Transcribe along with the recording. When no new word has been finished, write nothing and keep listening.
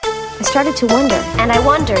started to wonder, and I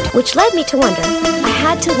wondered, which led me to wonder. I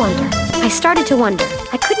had to wonder. I started to wonder.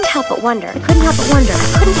 I couldn't help but wonder. I couldn't help but wonder.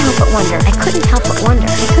 I couldn't help but wonder. I couldn't help but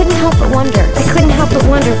wonder. I couldn't help but wonder. I couldn't help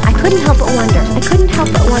but wonder. I couldn't help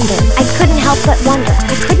but wonder. I couldn't help but wonder.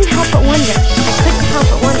 I couldn't help but wonder. I couldn't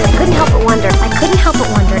help but wonder. I couldn't help but wonder. I couldn't help but wonder. I couldn't help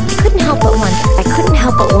but wonder. I couldn't help but wonder. I couldn't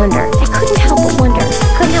help but wonder. I couldn't help but wonder.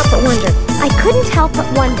 I couldn't help but wonder. I couldn't help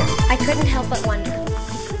but wonder. I couldn't help but wonder.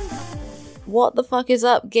 What the fuck is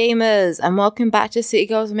up, gamers? And welcome back to City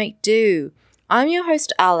Girls Make Do. I'm your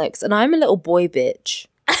host, Alex, and I'm a little boy bitch.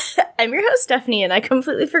 I'm your host, Stephanie, and I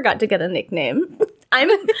completely forgot to get a nickname.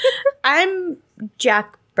 I'm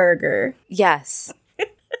Jack Burger. Yes.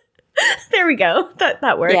 There we go.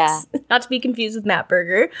 That works. Yeah. Not to be confused with Matt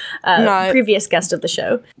Burger, No. previous guest of the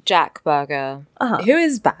show. Jack Burger, who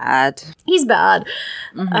is bad. He's bad.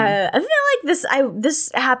 Mm-hmm. I feel like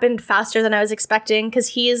this happened faster than I was expecting because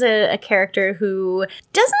he is a character who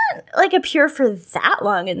doesn't appear for that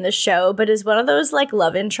long in the show, but is one of those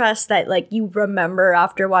love interests that you remember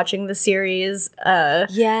after watching the series.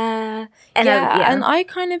 Yeah. And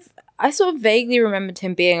I sort of vaguely remembered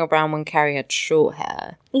him being around when Carrie had short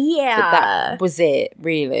hair. Yeah. But that was it,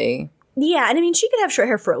 really. Yeah, and I mean, she could have short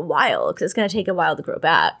hair for a while because it's going to take a while to grow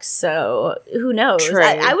back. So who knows? True.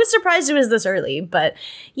 I was surprised it was this early, but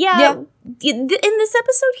yeah. In this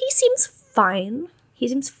episode, he seems fine. He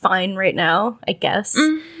seems fine right now, I guess.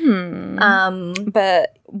 Mm-hmm.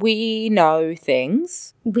 But we know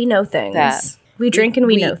things. We know things. We drink and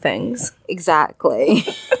we know things. Exactly.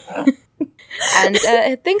 And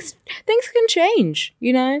things can change,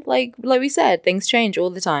 you know? Like we said, things change all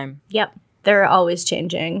the time. Yep. They're always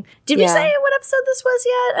changing. Did we say what episode this was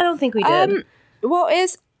yet? I don't think we did. Well,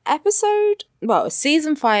 it's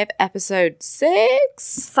season 5, episode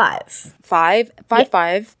 6? 5. 5.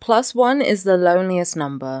 5. Plus 1 is the loneliest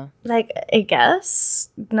number. I guess.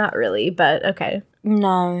 Not really, but okay.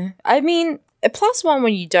 No. I mean, plus 1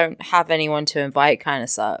 when you don't have anyone to invite kind of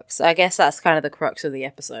sucks. I guess that's kind of the crux of the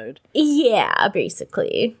episode. Yeah,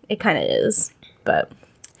 basically. It kind of is. But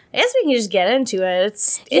I guess we can just get into it.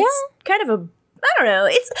 It's kind of I don't know.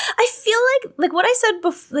 I feel like what I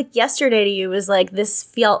said yesterday to you was this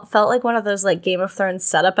felt like one of those Game of Thrones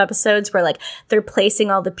setup episodes where they're placing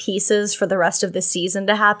all the pieces for the rest of the season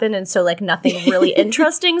to happen, and so nothing really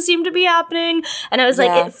interesting seemed to be happening. And I was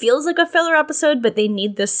it feels like a filler episode, but they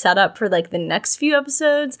need this setup for the next few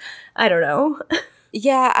episodes. I don't know.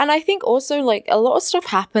 Yeah, and I think also a lot of stuff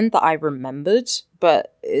happened that I remembered,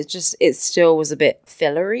 but it still was a bit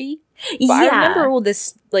fillery. But I remember all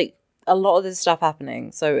this a lot of this stuff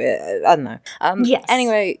happening, so I don't know. Yes.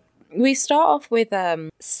 Anyway, we start off with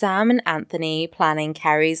Sam and Anthony planning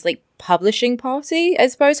Carrie's publishing party, I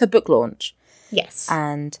suppose, her book launch. Yes.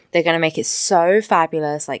 And they're going to make it so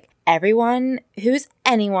fabulous. Anyone is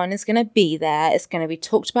going to be there. It's going to be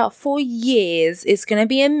talked about for years. It's going to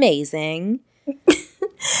be amazing.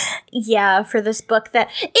 Yeah, for this book that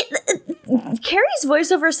Carrie's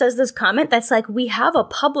voiceover says this comment that's we have a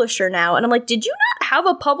publisher now, and I'm did you not have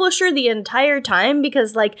a publisher the entire time?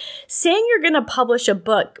 Because saying you're gonna publish a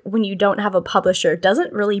book when you don't have a publisher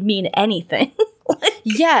doesn't really mean anything.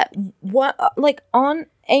 Yeah, what aren't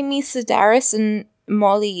Amy Sedaris and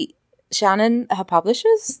Molly Shannon her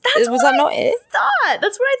publishers? That's not it?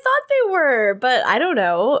 That's what I thought they were, but I don't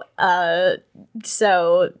know.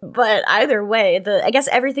 But either way, I guess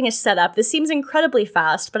everything is set up. This seems incredibly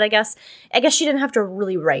fast, but I guess she didn't have to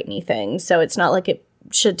really write anything, so it's not it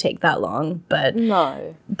should take that long. But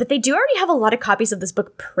no. But they do already have a lot of copies of this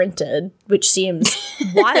book printed, which seems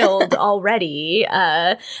wild already.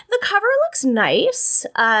 The cover looks nice.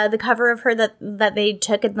 The cover of her that they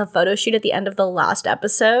took in the photo shoot at the end of the last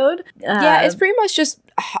episode. Yeah, it's pretty much just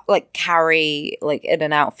Carrie in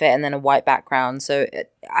an outfit and then a white background, so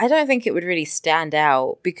I don't think it would really stand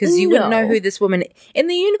out because you wouldn't know who this woman in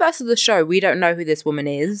the universe of the show. We don't know who this woman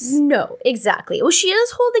is. No, exactly. Well, she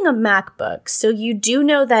is holding a MacBook, so you do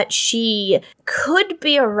know that she could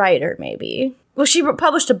be a writer, maybe. Well, she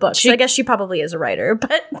published a book, so I guess she probably is a writer,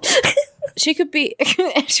 but she could be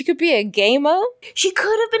a gamer. She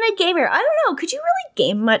could have been a gamer. I don't know. Could you really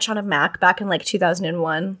game much on a Mac back in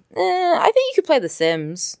 2001? I think you could play The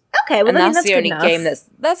Sims. Okay, well, that's the only good game that's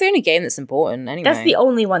the only game that's important anyway. That's the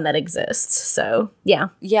only one that exists. So yeah,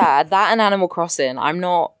 that and Animal Crossing. I'm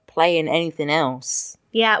not playing anything else.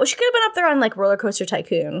 Yeah, well, she could have been up there on Roller Coaster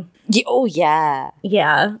Tycoon. Yeah, oh yeah,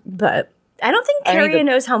 yeah, but I don't think Carrie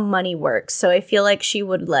knows how money works, so I feel like she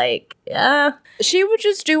would she would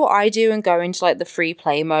just do what I do and go into the free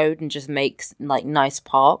play mode and just make nice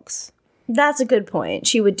parks. That's a good point.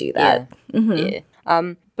 She would do that. Yeah. Mm-hmm.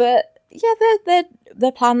 Yeah. But yeah, they're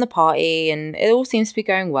they plan the party and it all seems to be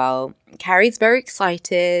going well. Carrie's very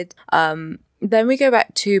excited. Then we go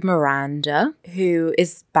back to Miranda, who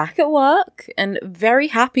is back at work and very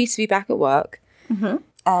happy to be back at work. Mm-hmm.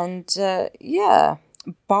 And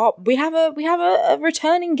Bob, we have a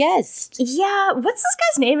returning guest. Yeah, what's this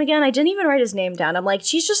guy's name again? I didn't even write his name down. I'm like,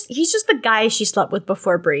 he's just the guy she slept with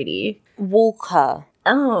before Brady. Walker.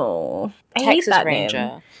 Oh, I Texas hate that Ranger.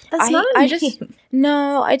 Name. That's not a name.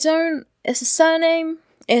 No, I don't. It's a surname.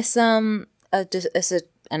 It's an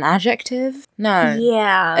adjective. No.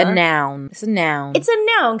 Yeah. A noun. It's a noun. It's a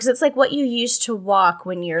noun because it's like what you use to walk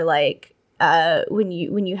when you're like when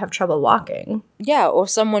you have trouble walking. Yeah, or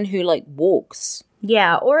someone who like walks.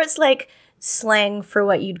 Yeah, or it's like slang for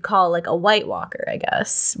what you'd call like a White Walker, I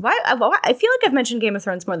guess. Why? I feel like I've mentioned Game of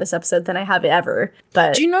Thrones more this episode than I have ever.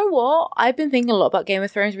 But do you know what? I've been thinking a lot about Game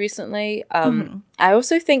of Thrones recently. I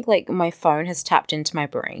also think like my phone has tapped into my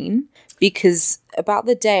brain because about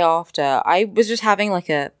the day after, I was just having like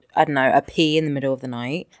a pee in the middle of the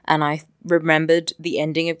night, and I remembered the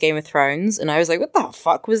ending of Game of Thrones, and I was like, what the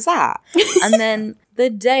fuck was that? And then the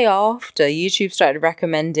day after, YouTube started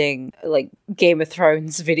recommending like Game of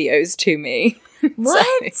Thrones videos to me.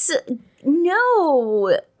 What? So,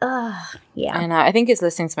 no. Yeah. I know. I think it's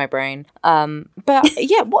listening to my brain. But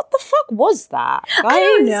yeah, what the fuck was that? Guys? I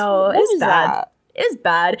don't know. What was bad. that? It was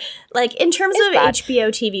bad. Like, in terms of bad. HBO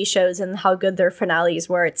TV shows and how good their finales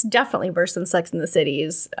were, it's definitely worse than Sex and the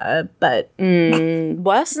Cities. But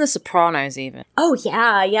worse than The Sopranos, even. Oh,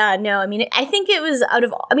 yeah. No, I mean, I think it was I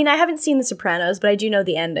haven't seen The Sopranos, but I do know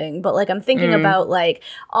the ending. But, like, I'm thinking about, like,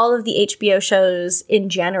 all of the HBO shows in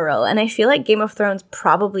general. And I feel like Game of Thrones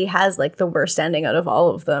probably has, like, the worst ending out of all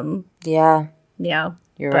of them. Yeah. Yeah.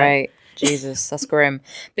 You're right. Jesus, that's grim.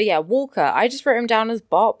 But yeah, Walker, I just wrote him down as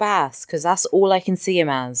Bart Bass because that's all I can see him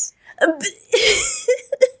as.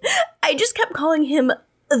 I just kept calling him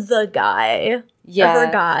the guy. Yeah.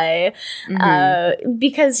 Her guy.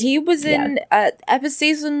 Because he was in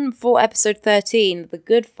season 4, episode 13, The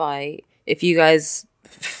Good Fight. If you guys,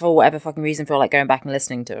 for whatever fucking reason, feel like going back and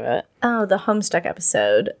listening to it. Oh, the Homestuck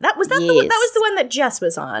episode. That was the one that Jess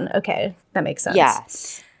was on. Okay, that makes sense.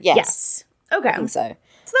 Yes. Okay. I think so.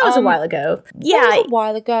 So that was a while ago. Yeah. That was a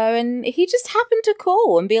while ago, and he just happened to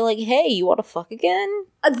call and be like, hey, you want to fuck again?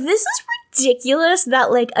 This is ridiculous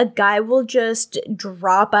that, like, a guy will just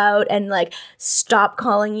drop out and, like, stop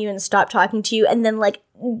calling you and stop talking to you, and then, like,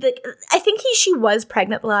 I think she was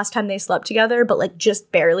pregnant the last time they slept together, but, like, just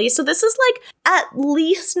barely. So this is, like, at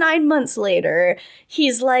least 9 months later,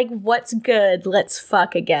 he's like, what's good? Let's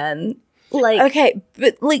fuck again. Like, okay,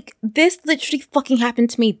 but, like, this literally fucking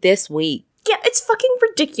happened to me this week. Yeah, it's fucking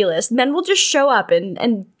ridiculous. Men will just show up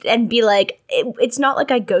and be like, it's not like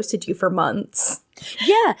I ghosted you for months.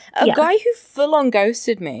 Yeah, a guy who full on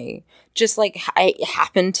ghosted me just like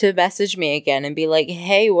happened to message me again and be like,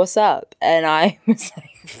 hey, what's up? And I was like,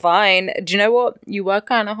 fine. Do you know what? You were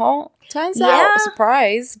kind of hot. Turns out,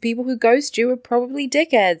 surprise, people who ghost you are probably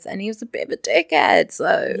dickheads, and he was a bit of a dickhead,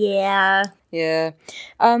 so. Yeah. Yeah.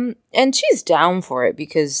 And she's down for it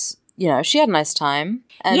because, you know, she had a nice time.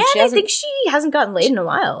 And I think she hasn't gotten laid in a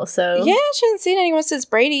while, so. Yeah, she hasn't seen anyone since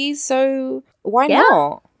Brady, so why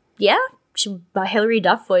not? Yeah. Hillary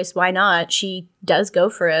Duff voice, why not? She does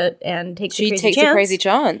go for it and takes a crazy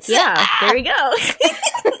chance. Yeah, there we go.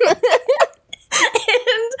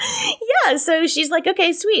 And yeah, so she's like,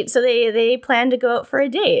 okay, sweet. So they plan to go out for a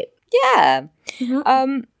date. Yeah.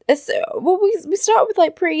 Mm-hmm. We start with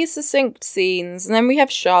like pretty succinct scenes, and then we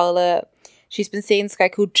have Charlotte. She's been seeing this guy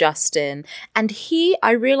called Justin, and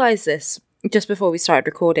I realized this just before we started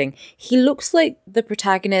recording. He looks like the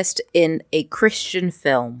protagonist in a Christian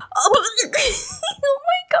film. Oh my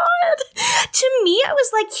god! To me, I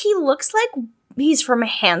was like, he looks like he's from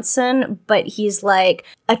Hanson, but he's like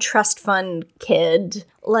a trust fund kid.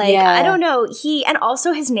 Like, I don't know. And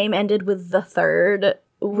also his name ended with the third,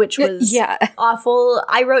 which was awful.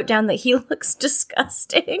 I wrote down that he looks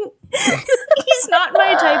disgusting. He's not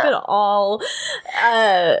my type at all.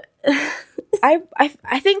 I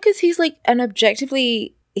think because he's like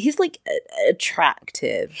he's like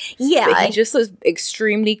attractive. Yeah. But he just looks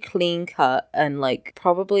extremely clean cut and like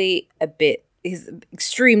probably he's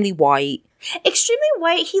extremely white. Extremely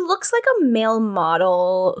white. He looks like a male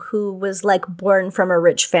model who was like born from a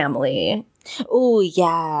rich family. Oh,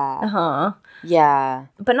 yeah. Uh-huh. Yeah.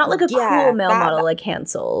 But not like a cool male model like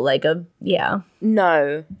Hansel. Like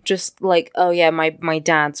No, just like, oh yeah, my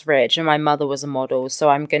dad's rich and my mother was a model, so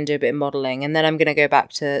I'm going to do a bit of modeling and then I'm going to go back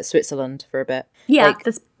to Switzerland for a bit. Yeah, like,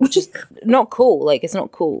 that's just not cool. Like, it's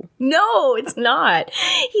not cool. No, it's not.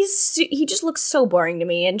 He just looks so boring to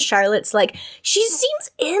me. And Charlotte's like, she seems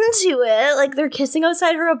into it. Like, they're kissing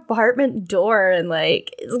outside her apartment door and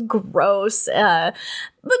like, it's gross. I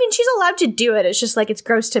mean, she's allowed to do it. It's just like, it's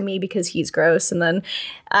gross to me because he's gross. And then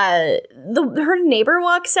her neighbor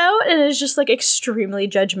walks out and is just like extremely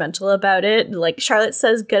judgmental about it. Like, Charlotte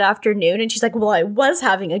says good afternoon and she's like, well, I was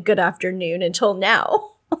having a good afternoon until now.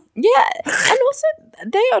 Yeah, and also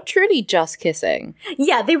they are truly just kissing.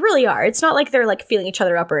 Yeah, they really are. It's not like they're like feeling each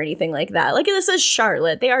other up or anything like that. Like, this is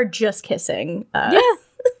Charlotte. They are just kissing. Yeah.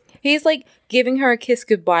 He's like giving her a kiss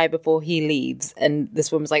goodbye before he leaves, and this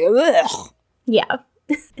woman's like, ugh. Yeah.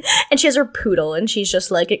 And she has her poodle, and she's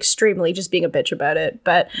just like extremely just being a bitch about it.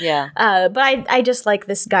 But yeah, but I just like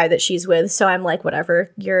this guy that she's with, so I'm like,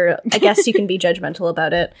 whatever. I guess you can be judgmental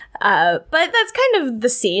about it. But that's kind of the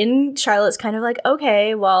scene. Charlotte's kind of like,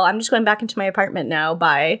 okay, well, I'm just going back into my apartment now.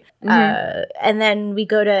 Bye. Mm-hmm. And then we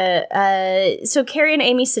go to so Carrie and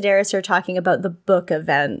Amy Sedaris are talking about the book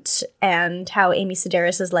event and how Amy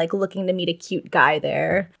Sedaris is like looking to meet a cute guy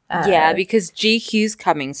there. Yeah, because GQ's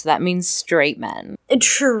coming, so that means straight men.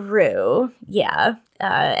 True. Yeah.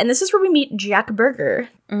 And this is where we meet Jack Berger.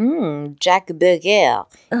 Jack Berger.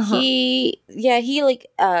 Uh-huh. He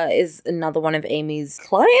is another one of Amy's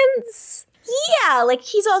clients. Yeah, like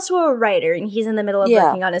he's also a writer, and he's in the middle of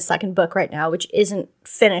working on his second book right now, which isn't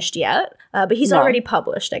finished yet, but he's already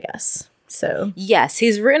published, I guess. So yes,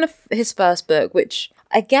 he's written his first book, which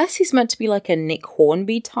I guess he's meant to be like a Nick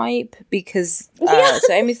Hornby type because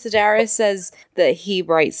so Amy Sedaris says that he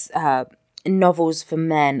writes novels for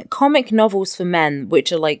men, comic novels for men,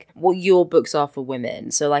 which are like what your books are for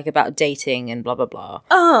women. So like about dating and blah, blah, blah.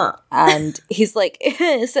 And he's like,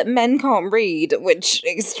 it's that men can't read, which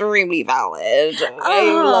extremely valid.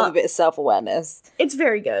 I love a bit of self-awareness. It's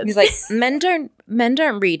very good. He's like, men don't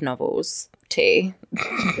read novels, T.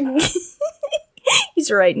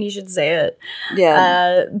 He's right, and you should say it.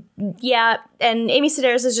 Yeah. Yeah, and Amy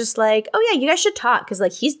Sedaris is just like, oh yeah, you guys should talk, because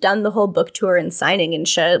like he's done the whole book tour and signing and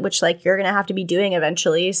shit, which like you're gonna have to be doing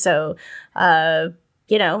eventually, so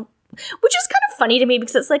you know, which is kind of funny to me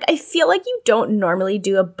because it's like I feel like you don't normally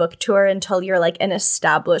do a book tour until you're like an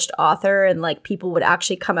established author and like people would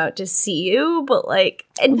actually come out to see you, but like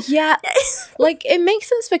yeah, like it makes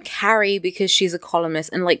sense for Carrie because she's a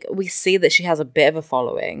columnist and like we see that she has a bit of a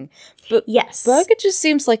following, but yes, Berger just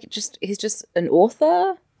seems like he's just an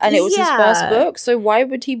author. And it was his first book, so why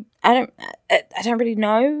would he? I don't really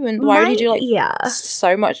know. And why would he do like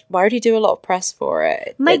so much? Why would he do a lot of press for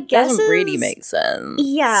it? It doesn't really make sense.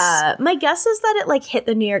 Yeah, my guess is that it like hit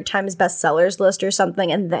the New York Times bestsellers list or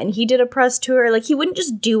something, and then he did a press tour. Like he wouldn't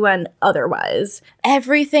just do one otherwise.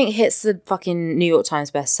 Everything hits the fucking New York Times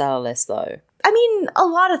bestseller list, though. I mean, a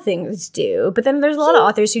lot of things do, but then there's a lot of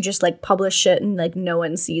authors who just like publish shit and like no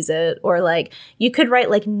one sees it, or like you could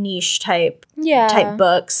write like niche type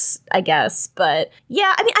books, I guess. But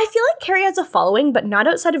yeah, I mean, I feel like Carrie has a following, but not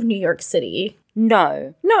outside of New York City.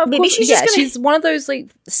 No, of maybe course, she's just gonna... she's one of those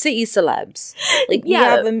like city celebs. Like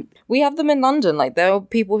we have them in London. Like there are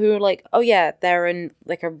people who are like, oh yeah, they're in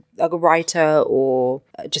like a writer or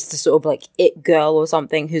just a sort of like it girl or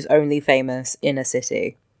something who's only famous in a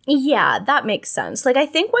city. Yeah, that makes sense. Like, I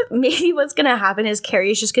think what's going to happen is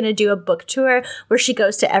Carrie's just going to do a book tour where she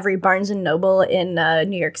goes to every Barnes & Noble in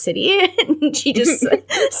New York City and she just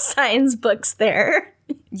signs books there.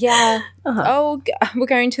 Yeah. Uh-huh. Oh, we're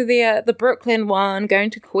going to the Brooklyn one, going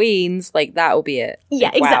to Queens. Like, that will be it. Yeah,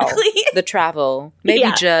 like, exactly. Wow. The travel.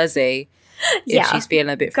 Maybe Jersey. If she's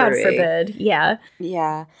feeling a bit fruity. God forbid. Yeah.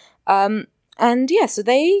 Yeah. And yeah, so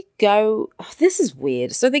they go, this is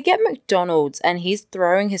weird. So they get McDonald's and he's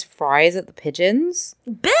throwing his fries at the pigeons.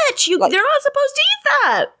 Bitch, they're not supposed to eat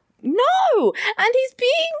that. No. And he's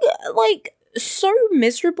being like so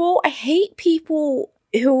miserable. I hate people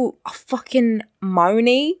who are fucking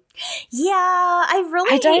moany. Yeah, I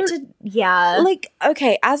hate to, yeah. Like,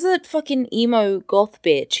 okay, as a fucking emo goth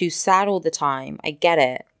bitch who's sad all the time, I get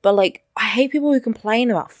it. But like, I hate people who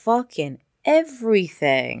complain about fucking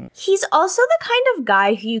everything. He's also the kind of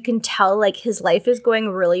guy who you can tell like his life is going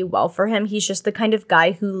really well for him. He's just the kind of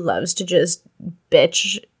guy who loves to just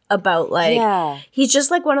bitch about like he's just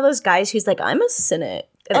like one of those guys who's like, I'm a cynic.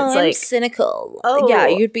 And it's I'm like cynical. Oh yeah,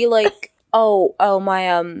 you'd be like, oh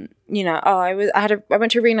my you know, I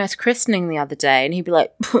went to a really nice christening the other day, and he'd be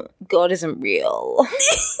like, God isn't real.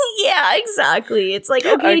 Yeah, exactly. It's like,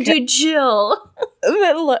 okay. Dude, chill.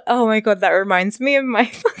 Oh my God, that reminds me of my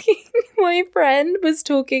fucking My friend was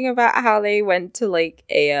talking about how they went to like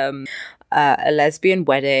a lesbian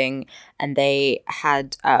wedding, and they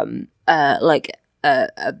had like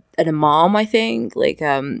an imam, I think, like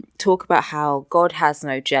talk about how God has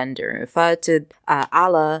no gender, and referred to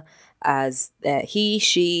Allah as he,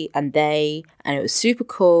 she, and they, and it was super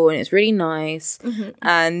cool and it's really nice.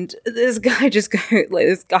 And this guy who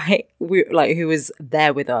was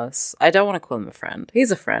there with us, I don't want to call him a friend, he's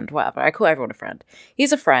a friend, whatever, I call everyone a friend,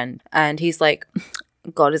 he's a friend, and he's like,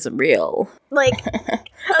 God isn't real. Like,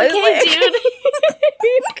 okay, dude.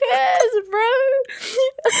 Who cares, bro?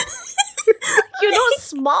 You're not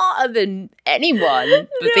smarter than anyone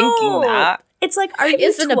for thinking that. It's like, are you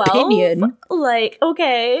It's 12? an opinion. Like,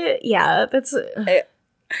 okay, yeah, that's...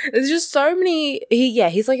 There's just so many...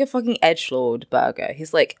 He's like a fucking edgelord burger.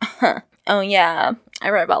 He's like, oh yeah,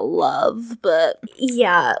 I write about love, but...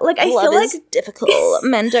 Yeah, like, I love feel like... is difficult.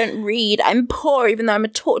 Men don't read. I'm poor, even though I'm a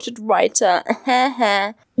tortured writer.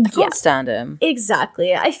 I can't stand him.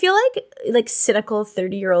 Exactly. I feel like cynical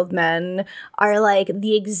 30-year-old men are like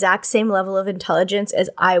the exact same level of intelligence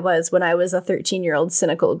as I was when I was a 13-year-old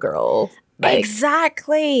cynical girl. Like,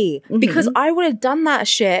 exactly. Because I would have done that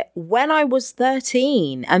shit when I was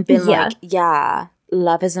 13 and been like, yeah,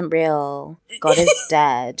 love isn't real. God is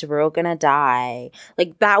dead. We're all gonna die.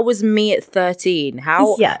 Like, that was me at 13.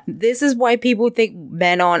 How? Yeah. This is why people think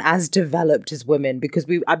men aren't as developed as women, because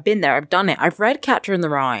I've been there. I've done it. I've read Catcher in the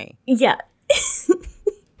Rye. Yeah.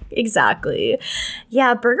 Exactly.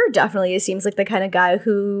 Yeah, Berger definitely seems like the kind of guy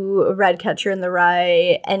who read Catcher in the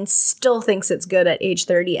Rye and still thinks it's good at age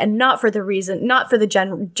 30, and not for the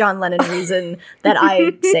John Lennon reason that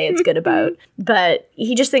I say it's good about, but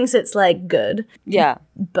he just thinks it's like good. Yeah.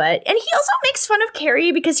 And he also makes fun of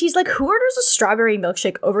Carrie because he's like, who orders a strawberry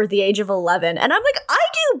milkshake over the age of 11? And I'm like, I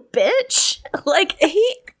do, bitch. Like,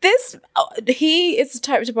 he is the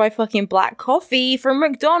type to buy fucking black coffee from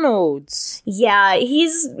McDonald's. Yeah,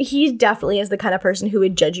 he definitely is the kind of person who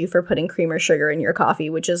would judge you for putting cream or sugar in your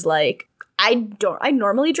coffee, which is like, I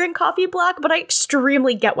normally drink coffee black, but I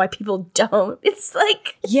extremely get why people don't. It's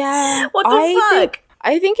like, yeah, what the fuck?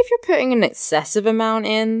 I think if you're putting an excessive amount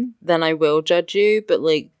in, then I will judge you, but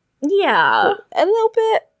like, yeah, a little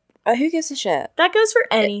bit. Who gives a shit? That goes for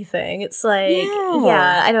anything. It's like,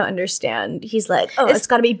 yeah, I don't understand. He's like, it's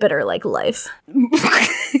got to be bitter like life.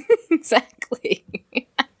 Exactly.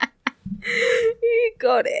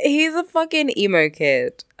 God, he's a fucking emo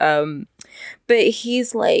kid. But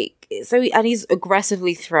he's like, and he's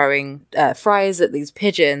aggressively throwing fries at these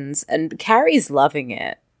pigeons, and Carrie's loving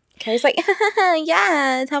it. Carrie's like,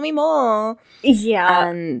 yeah, tell me more. Yeah.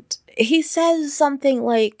 And he says something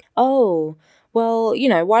like, oh, well,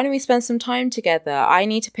 why don't we spend some time together? I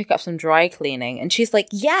need to pick up some dry cleaning. And she's like,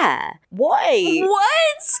 yeah, why?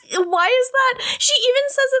 What? Why is that? She even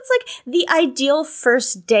says it's like the ideal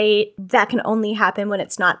first date that can only happen when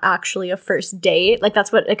it's not actually a first date. Like,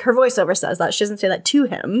 that's what her voiceover says that. She doesn't say that to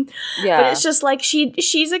him. Yeah. But it's just like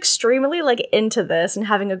she's extremely like into this and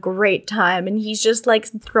having a great time. And he's just like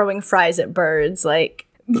throwing fries at birds. Like,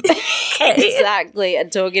 exactly, and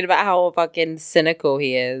talking about how fucking cynical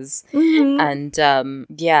he is. And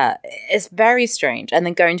yeah, it's very strange. And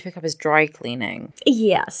then going to pick up his dry cleaning.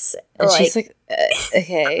 Yes. And she's like,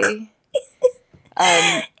 okay. And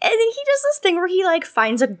then he does this thing where he like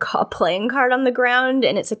finds a playing card on the ground,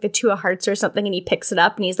 and it's like the 2 of hearts or something, and he picks it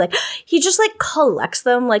up and he's like, he just like collects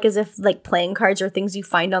them like as if like playing cards are things you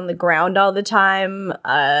find on the ground all the time.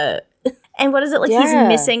 And what is it? Like, he's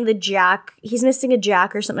missing the jack. He's missing a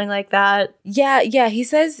jack or something like that. Yeah. He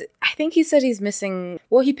says, I think he said he's missing,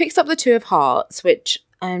 well, he picks up the 2 of hearts, which,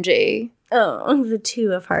 OMG. Oh, the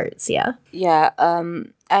 2 of hearts, yeah. Yeah,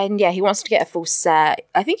 and yeah, he wants to get a full set.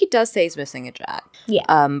 I think he does say he's missing a jack. Yeah.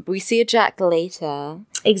 But we see a jack later.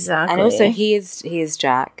 Exactly. And also, he is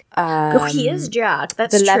Jack. He is Jack.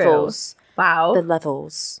 That's the true. Levels. Wow. The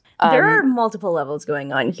levels. There are multiple levels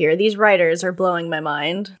going on here. These writers are blowing my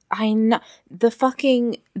mind. I know. The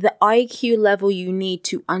IQ level you need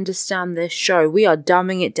to understand this show. We are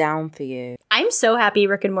dumbing it down for you. I'm so happy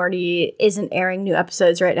Rick and Morty isn't airing new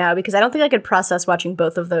episodes right now, because I don't think I could process watching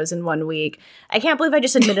both of those in 1 week. I can't believe I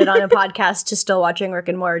just admitted on a podcast to still watching Rick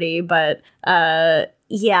and Morty, but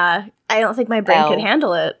yeah, I don't think my brain could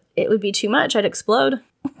handle it. It would be too much. I'd explode.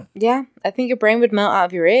 Yeah, I think your brain would melt out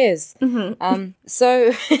of your ears.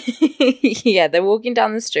 So, yeah, they're walking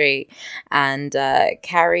down the street, and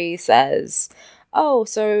Carrie says, oh,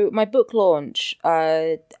 so my book launch,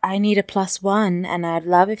 I need a +1, and I'd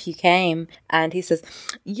love if you came. And he says,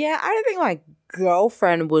 yeah, I don't think my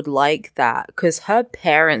girlfriend would like that, because her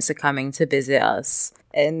parents are coming to visit us.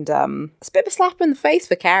 And it's a bit of a slap in the face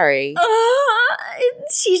for Carrie.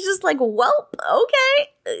 She's just like, welp, okay.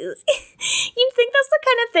 You'd think that's the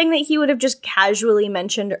kind of thing that he would have just casually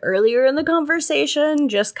mentioned earlier in the conversation.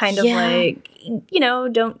 Just kind of like, you know,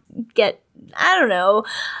 don't get, I don't know,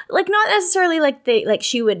 like not necessarily like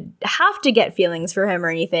she would have to get feelings for him or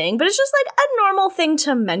anything, but it's just like a normal thing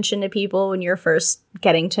to mention to people when you're first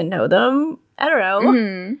getting to know them. I don't know.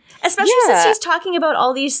 Mm-hmm. Especially since he's talking about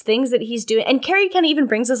all these things that he's doing. And Carrie kind of even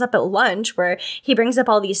brings us up at lunch where he brings up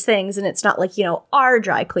all these things and it's not like, you know, our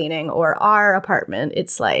dry cleaning or our apartment.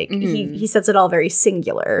 It's like he sets it all very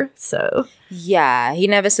singular. So yeah, he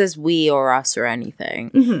never says we or us or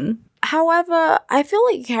anything. Mm-hmm. However, I feel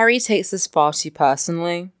like Carrie takes this far too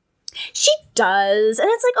personally. She does. And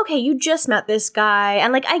it's like, okay, you just met this guy.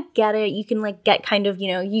 And like, I get it. You can like get kind of, you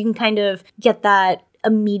know, you can kind of get that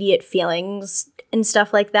immediate feelings and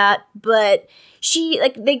stuff like that. But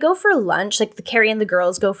they go for lunch, like the Carrie and the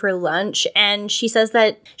girls go for lunch. And she says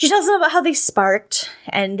that she tells them about how they sparked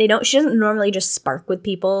and she doesn't normally just spark with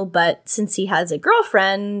people. But since he has a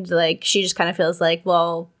girlfriend, like she just kind of feels like,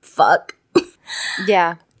 well, fuck.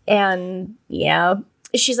 Yeah. And yeah,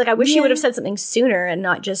 she's like, I wish you would have said something sooner and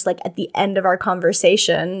not just like at the end of our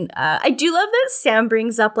conversation. I do love that Sam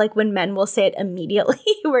brings up like when men will say it immediately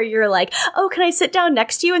where you're like, oh, can I sit down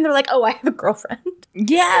next to you? And they're like, oh, I have a girlfriend.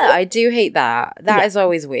 Yeah, I do hate that. That is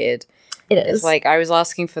always weird. It is. It's like I was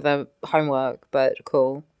asking for the homework, but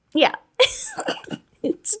cool. Yeah.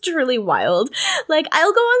 It's truly wild. Like,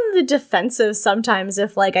 I'll go on the defensive sometimes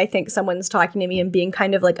if, like, I think someone's talking to me and being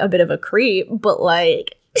kind of, like, a bit of a creep. But,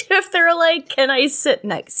 like, if they're like, can I sit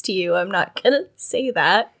next to you? I'm not gonna say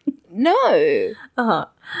that. No. Uh-huh.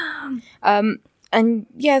 And,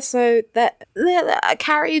 yeah, so that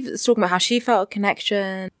Carrie is talking about how she felt a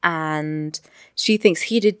connection and she thinks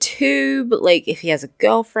he did too. But, like, if he has a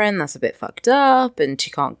girlfriend, that's a bit fucked up and she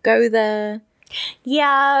can't go there.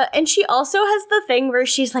 Yeah, and she also has the thing where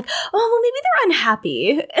she's like, oh, well, maybe they're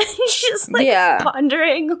unhappy. And she's like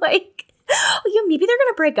pondering, like, oh, yeah, maybe they're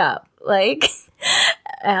gonna break up. Like,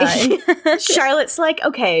 Charlotte's like,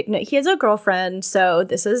 okay, no, he has a girlfriend, so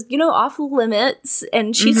this is, you know, off limits.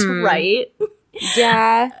 And she's right.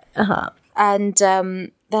 Yeah. And they're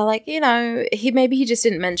like, you know, he just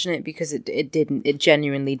didn't mention it because it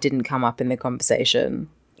genuinely didn't come up in the conversation.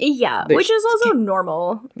 Yeah, which is also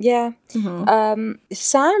normal. Yeah. Mm-hmm.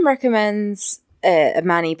 Sam recommends a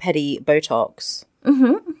mani-pedi Botox.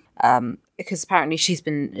 Mm-hmm. Because apparently she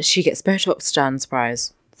gets Botox done,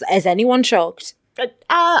 surprise. Is anyone shocked?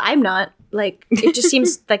 I'm not. Like, it just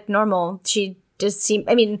seems like normal. She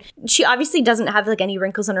obviously doesn't have like any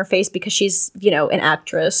wrinkles on her face because she's, you know, an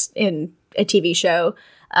actress in a TV show.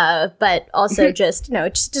 But also just, you know,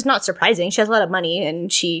 it's just not surprising. She has a lot of money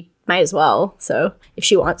and she might as well. So if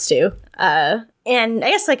she wants to. And I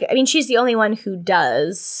guess like, I mean, she's the only one who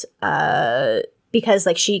does, because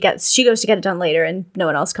like she goes to get it done later and no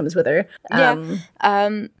one else comes with her.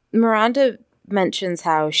 Miranda mentions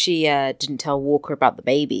how she didn't tell Walker about the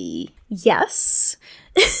baby. Yes.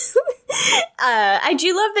 I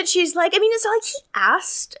do love that she's like, I mean, it's not like he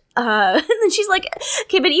asked. And then she's like,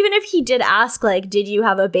 okay, but even if he did ask, like, did you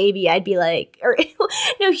have a baby? I'd be like, or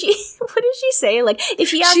no, what did she say? Like,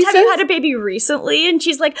 if he asked, have you had a baby recently? And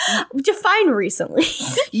she's like, define recently.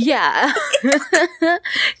 Yeah.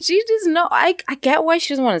 She does not, I get why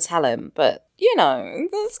she doesn't want to tell him, but you know,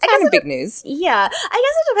 that's kind of big news. Yeah. I guess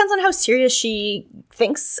it depends on how serious she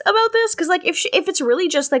thinks about this. Because, like, if it's really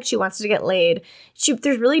just, like, she wants to get laid,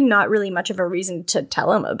 there's really not really much of a reason to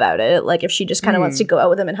tell him about it. Like, if she just kind of wants to go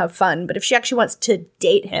out with him and have fun. But if she actually wants to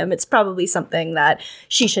date him, it's probably something that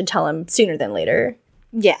she should tell him sooner than later.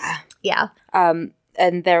 Yeah. Yeah. And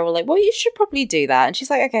they're all like, well, you should probably do that. And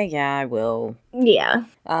she's like, okay, yeah, I will. Yeah.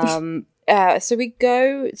 So we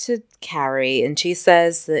go to Carrie and she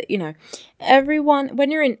says that, you know, everyone, when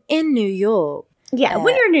you're in New York. Yeah,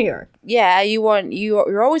 when you're in New York. Yeah,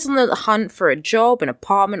 you're always on the hunt for a job, an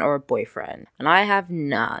apartment, or a boyfriend. And I have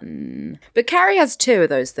none. But Carrie has 2 of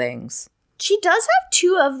those things. She does have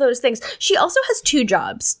 2 of those things. She also has 2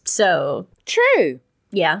 jobs, so. True.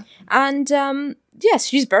 Yeah. And, yes,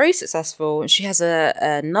 she's very successful. She has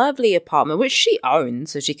a lovely apartment, which she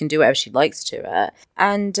owns, so she can do whatever she likes to it.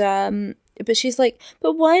 And, but she's like,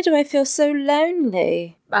 but why do I feel so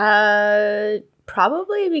lonely?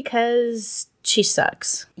 Probably because she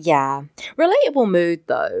sucks. Yeah. Relatable mood,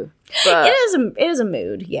 though. But it is a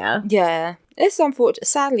mood, yeah. Yeah. It's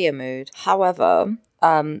sadly a mood. However,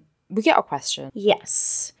 we get a question.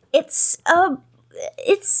 Yes. It's a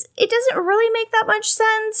it doesn't really make that much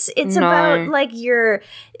sense. It's about, like,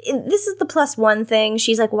 this is the +1 thing.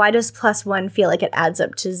 She's like, why does +1 feel like it adds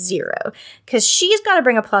up to 0? Because she's got to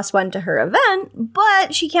bring a +1 to her event,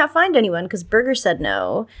 but she can't find anyone because Berger said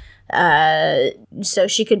no. So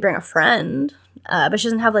she could bring a friend, but she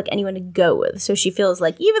doesn't have, like, anyone to go with. So she feels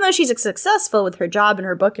like, even though she's successful with her job and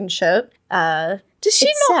her book and shit, does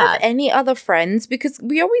she not have any other friends? Because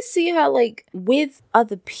we always see her, like, with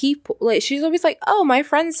other people. Like, she's always like, oh, my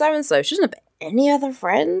friend so-and-so. She doesn't have any other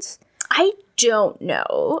friends? I don't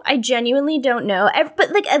know. I genuinely don't know.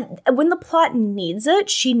 But, like, when the plot needs it,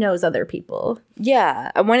 she knows other people.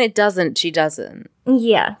 Yeah, and when it doesn't, she doesn't.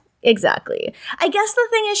 Yeah, exactly. I guess the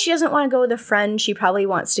thing is she doesn't want to go with a friend. She probably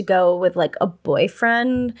wants to go with, like, a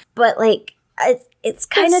boyfriend. But, like, it's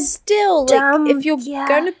kind of still dumb. Like, if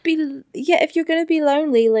you're gonna be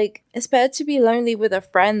lonely, like, it's better to be lonely with a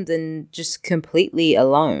friend than just completely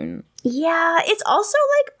alone. Yeah, it's also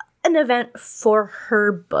like an event for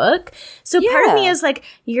her book. So part of me is like,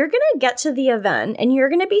 you're going to get to the event and you're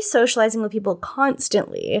going to be socializing with people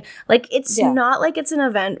constantly. Like, it's not like it's an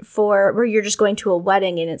event for where you're just going to a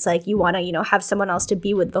wedding and it's like you want to, you know, have someone else to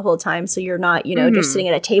be with the whole time. So you're not, you know, just sitting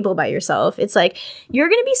at a table by yourself. It's like, you're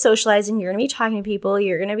going to be socializing. You're going to be talking to people.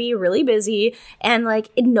 You're going to be really busy. And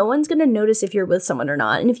like, no one's going to notice if you're with someone or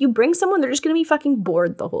not. And if you bring someone, they're just going to be fucking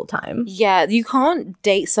bored the whole time. Yeah, you can't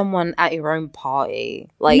date someone at your own party.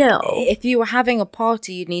 Like, no. If you were having a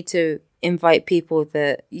party, you need to invite people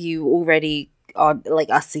that you already are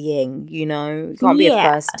seeing, you know? It can't be a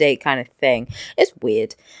first date kind of thing. It's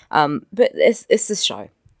weird. But it's the show.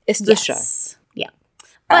 It's the show. Yeah.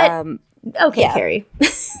 But, okay, Carrie.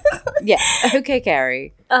 Okay,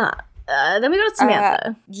 Carrie. Then we go to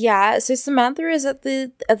Samantha. So Samantha is at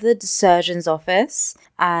the surgeon's office,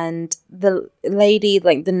 and the lady,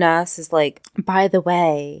 like the nurse, is like, by the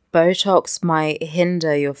way, Botox might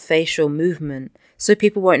hinder your facial movement, so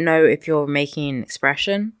people won't know if you're making an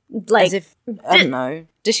expression. Like, as if, I don't know.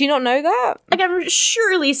 Does she not know that? Like, I'm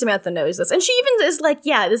surely Samantha knows this. And she even is like,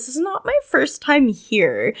 yeah, this is not my first time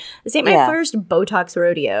here. This ain't my first Botox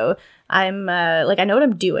rodeo. I'm, I know what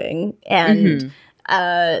I'm doing. And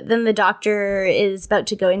then the doctor is about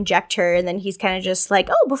to go inject her, and then he's kind of just like,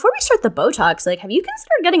 oh, before we start the Botox, like, have you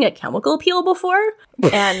considered getting a chemical peel before?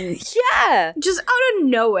 And just out of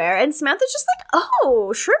nowhere. And Samantha's just like,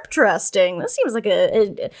 oh, shrimp dressing. This seems like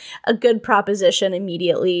a good proposition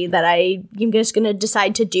immediately that I'm just going to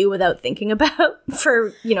decide to do without thinking about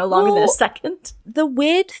for, longer than a second. The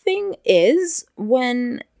weird thing is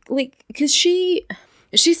when, like, because she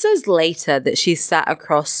says later that she sat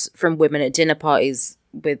across from women at dinner parties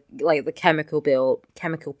with, like, the chemical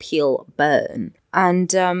peel burn.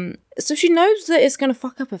 And so she knows that it's going to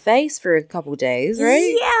fuck up her face for a couple days,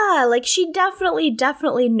 right? Yeah, like, she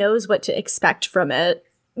definitely knows what to expect from it.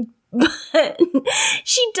 But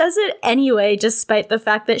she does it anyway, despite the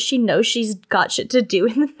fact that she knows she's got shit to do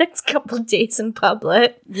in the next couple days in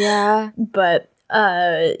public. Yeah. But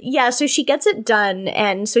so she gets it done,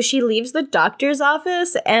 and so she leaves the doctor's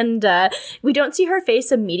office, and we don't see her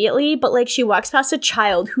face immediately, but, like, she walks past a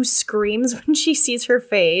child who screams when she sees her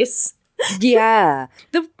face. Yeah.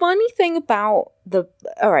 The funny thing about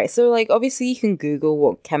alright, so, like, obviously you can Google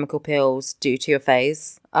what chemical peels do to your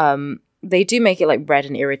face. They do make it, like, red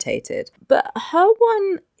and irritated. But her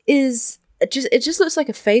one is it just looks like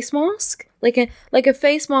a face mask. Like a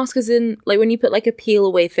face mask is in, like, when you put, like, a peel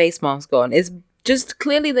away face mask on, it's just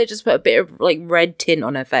clearly they just put a bit of, like, red tint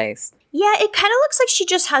on her face. Yeah, it kind of looks like she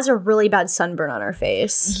just has a really bad sunburn on her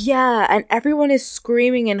face. Yeah, and everyone is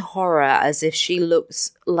screaming in horror as if she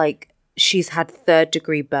looks like she's had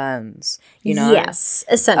third-degree burns, you know? Yes,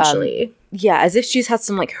 essentially. As if she's had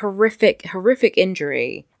some, like, horrific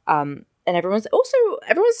injury. And everyone's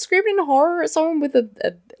screaming in horror at someone with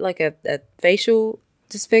a facial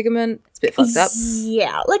disfigurement. It's a bit fucked up.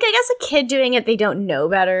 Yeah, like, I guess a kid doing it, they don't know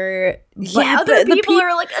better. But other people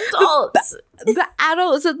are, like, adults. The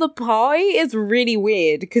adults at the party is really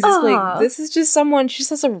weird because it's like, this is just someone, she just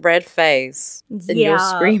has a red face and you're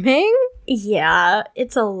screaming. Yeah,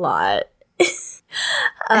 it's a lot. They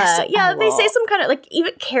say some kind of, like,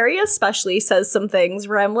 even Carrie especially says some things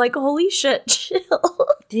where I'm like, holy shit, chill.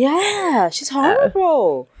 Yeah, she's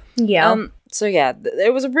horrible. So yeah,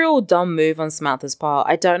 it was a real dumb move on Samantha's part.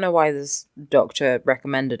 I don't know why this doctor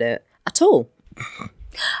recommended it at all. I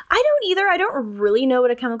don't either. I don't really know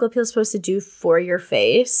what a chemical peel is supposed to do for your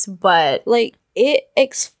face, but, like, it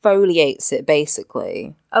exfoliates it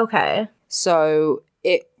basically. Okay. So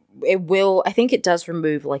it will, I think it does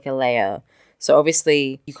remove, like, a layer. So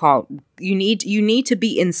obviously you need to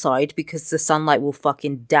be inside because the sunlight will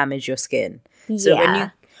fucking damage your skin. So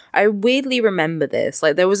I weirdly remember this.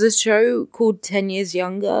 Like, there was a show called 10 Years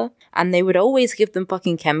Younger, and they would always give them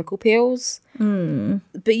fucking chemical peels.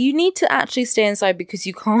 But you need to actually stay inside because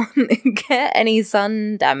you can't get any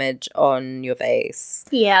sun damage on your face.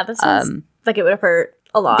 Yeah, that sounds like it would have hurt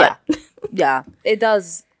a lot. Yeah, it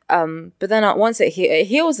does. But then once it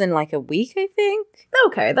heals in like a week, I think.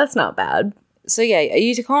 Okay, that's not bad. So yeah,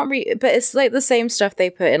 you can't but it's like the same stuff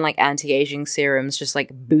they put in like anti-aging serums, just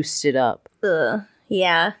like boosted up.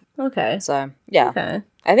 Yeah. Okay. So yeah, Okay.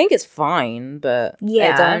 I think it's fine, but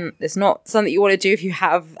it's not something you want to do if you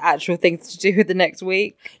have actual things to do the next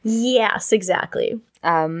week. Yes, exactly.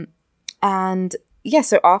 And yeah,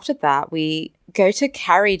 so after that we go to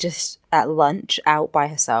Carrie just at lunch out by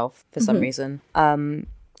herself for some reason.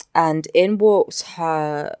 And in walks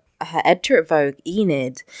her editor at Vogue,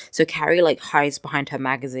 Enid. So Carrie like hides behind her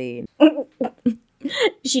magazine.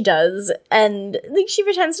 She does, and like she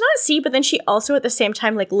pretends not to see, but then she also at the same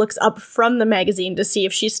time like looks up from the magazine to see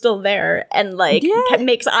if she's still there, and like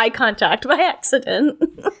makes eye contact by accident.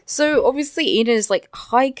 So obviously Enid is like,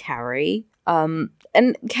 "Hi, Carrie," and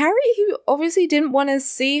Carrie, who obviously didn't want to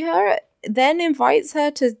see her, then invites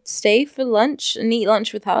her to stay for lunch and eat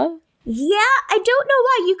lunch with her. Yeah, I don't know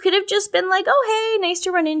why. You could have just been like, "Oh, hey, nice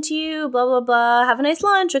to run into you, blah, blah, blah. Have a nice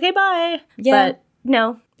lunch. Okay, bye." Yeah. But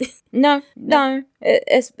no. No.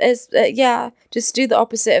 It's just do the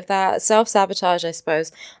opposite of that. Self-sabotage, I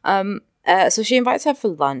suppose. So she invites her for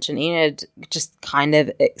lunch, and Enid just kind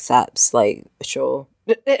of accepts, like, sure.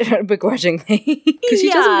 Begrudgingly. Because she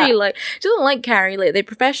doesn't like Carrie. Like, they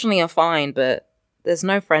professionally are fine, but there's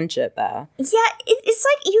no friendship there. Yeah, it's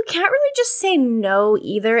like you can't really just say no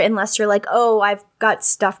either unless you're like, oh, I've got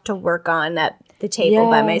stuff to work on at the table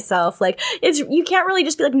by myself. Like, you can't really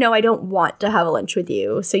just be like, no, I don't want to have a lunch with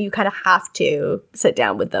you. So you kind of have to sit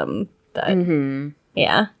down with them. But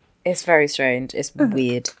yeah. It's very strange. It's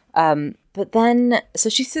weird. But then, so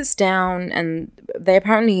she sits down and they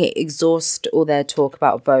apparently exhaust all their talk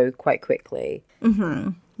about Vogue quite quickly.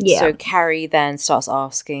 Yeah. So Carrie then starts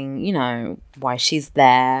asking, you know, why she's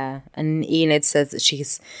there. And Enid says that she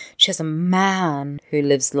has a man who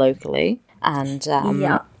lives locally. And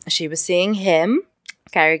she was seeing him.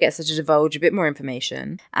 Carrie gets her to divulge a bit more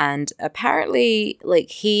information. And apparently, like,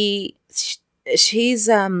 she's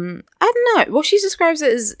I don't know. Well, she describes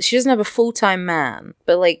it as she doesn't have a full-time man.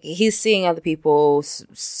 But, like, he's seeing other people.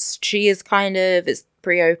 She is kind of... It's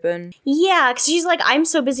pretty open. Yeah, because she's like, I'm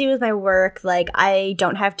so busy with my work, like, I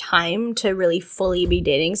don't have time to really fully be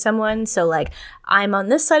dating someone. So, like, I'm on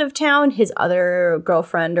this side of town, his other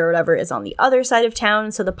girlfriend or whatever is on the other side of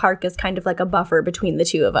town, so the park is kind of like a buffer between the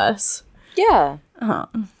two of us. Yeah.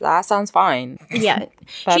 That sounds fine. Yeah.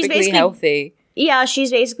 Perfectly healthy. Yeah,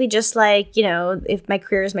 she's basically just like, you know, if my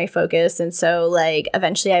career is my focus. And so, like,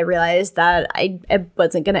 eventually I realized that I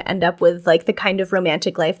wasn't going to end up with, like, the kind of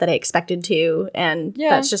romantic life that I expected to. And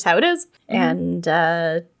that's just how it is. And,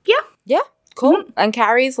 Yeah, cool. And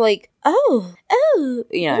Carrie's like, oh,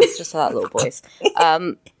 you know, it's just that little voice.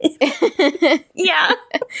 Yeah.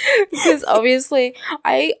 Because obviously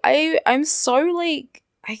I'm so, like,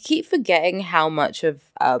 I keep forgetting how much of,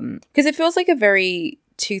 because it feels like a very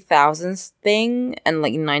 2000s thing and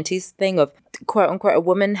like 90s thing of quote unquote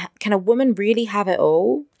can a woman really have it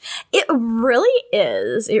all? It really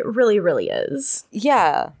is. It really, really is.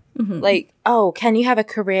 Yeah. Like, oh, can you have a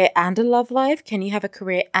career and a love life? Can you have a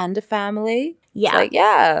career and a family? Yeah. It's like,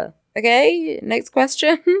 yeah. Okay, next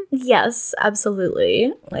question. Yes,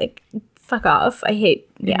 absolutely. Like, fuck off. I hate,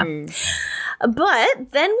 But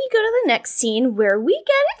then we go to the next scene where we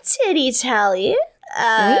get a titty tally.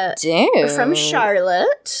 We do. From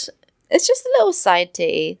Charlotte. It's just a little side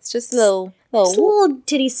titty. It's just a little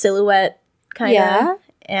titty silhouette, kind of.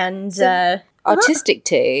 And artistic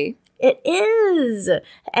titty. It is.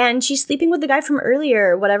 And she's sleeping with the guy from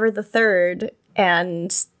earlier, whatever the third,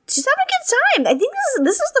 and she's having a good time. I think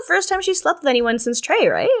this is the first time she slept with anyone since Trey,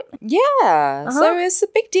 right? Yeah. So it's a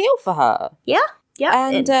big deal for her. Yeah. Yeah.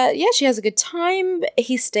 And she has a good time.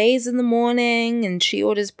 He stays in the morning and she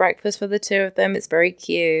orders breakfast for the two of them. It's very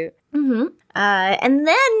cute. And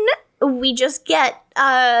then we just get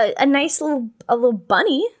a nice little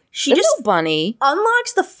bunny. She just bunny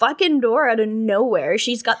unlocks the fucking door out of nowhere.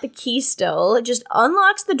 She's got the key still. Just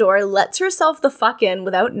unlocks the door, lets herself the fuck in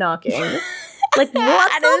without knocking. Like,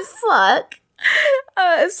 what the fuck?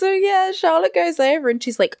 So yeah, Charlotte goes over and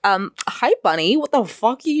she's like, hi Bunny, what the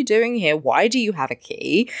fuck are you doing here? Why do you have a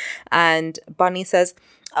key? And Bunny says,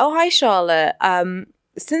 oh, hi Charlotte,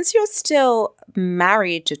 since you're still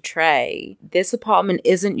married to Trey, this apartment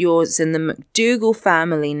isn't yours in the McDougal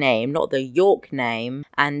family name, not the York name,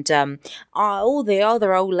 and all the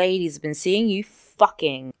other old ladies have been seeing you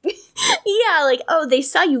fucking. Yeah, like, oh, they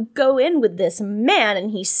saw you go in with this man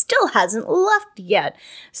and he still hasn't left yet.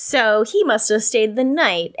 So he must have stayed the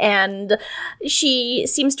night. And she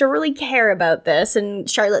seems to really care about this. And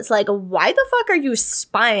Charlotte's like, why the fuck are you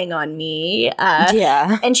spying on me?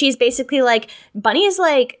 Yeah. And she's basically like, Bunny is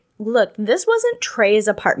like, look, this wasn't Trey's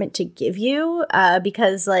apartment to give you,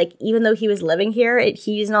 because, like, even though he was living here,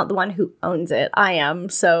 he's not the one who owns it. I am.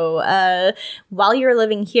 So, while you're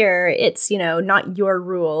living here, it's, you know, not your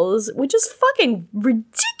rules, which is fucking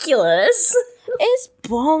ridiculous. It's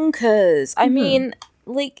bonkers. I mean,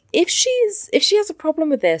 like, if she has a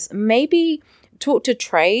problem with this, maybe talk to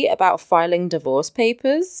Trey about filing divorce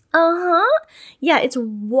papers. Yeah, it's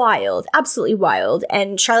wild. Absolutely wild.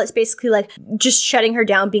 And Charlotte's basically like just shutting her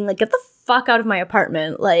down, being like, get the fuck out of my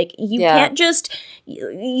apartment. Like, you can't just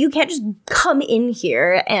come in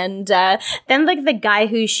here. And then like the guy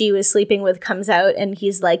who she was sleeping with comes out and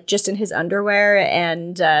he's like just in his underwear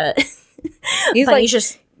and he's like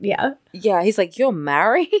just yeah, he's like, you're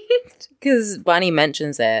married? Because Bunny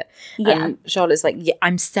mentions it. Yeah. And Charlotte's like, yeah,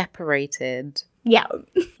 I'm separated. Yeah.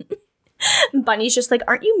 Bunny's just like,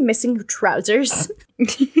 aren't you missing your trousers?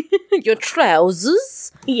 Your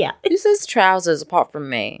trousers? Yeah. Who says trousers apart from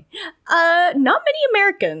me? Not many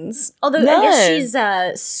Americans. Although I guess she's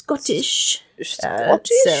Scottish. Scottish?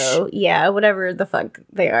 So, yeah, whatever the fuck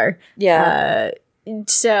they are. Yeah. But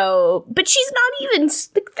she's not even,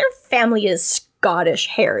 like, their family is Scottish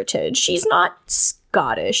heritage. She's not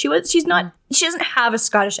Scottish. She doesn't have a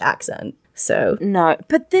Scottish accent. So no,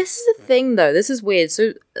 but this is the thing though. This is weird.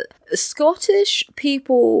 So Scottish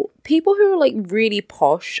people who are like really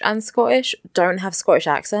posh and Scottish don't have Scottish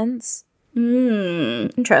accents.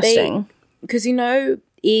 Interesting. Because you know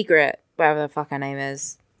Egret, whatever the fuck her name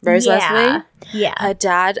is, Rose Leslie. Yeah, her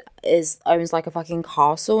dad owns like a fucking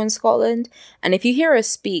castle in Scotland, and if you hear her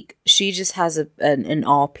speak, she just has an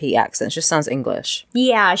RP accent. She just sounds English.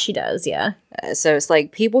 Yeah, she does. Yeah. So it's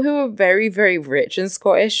like people who are very, very rich and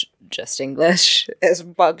Scottish, just English. It's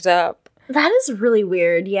bugged up. That is really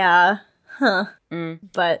weird. Yeah. Huh.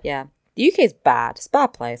 But yeah, the UK's bad. It's a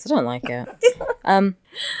bad place. I don't like it.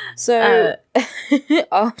 So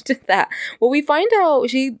after that, well, we find out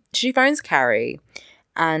she phones Carrie,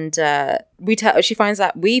 and we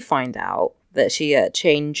find out that she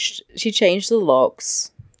changed the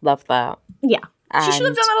locks. Love that. Yeah. She should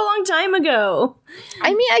have done that a long time ago.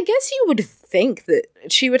 I mean, I guess you would think that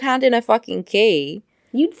she would hand in a fucking key.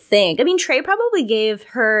 You'd think. I mean, Trey probably gave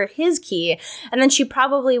her his key, and then she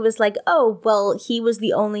probably was like, oh, well, he was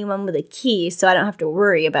the only one with a key, so I don't have to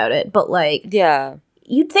worry about it. But, like, yeah,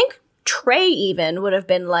 you'd think Trey even would have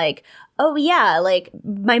been like, oh, yeah, like,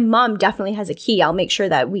 my mom definitely has a key. I'll make sure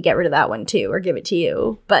that we get rid of that one, too, or give it to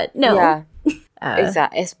you. But, no. Yeah.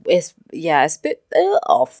 Exactly. It's a bit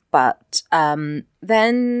off, but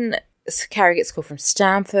then Carrie gets a call from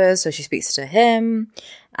Stanford, so she speaks to him,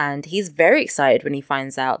 and he's very excited when he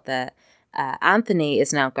finds out that Anthony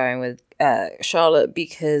is now going with Charlotte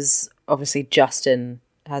because obviously Justin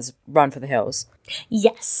has run for the hills.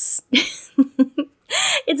 Yes.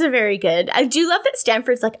 It's a very good. I do love that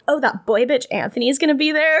Stanford's like, oh, that boy bitch Anthony is going to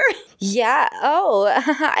be there. Yeah. Oh,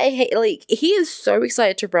 I hate, like, he is so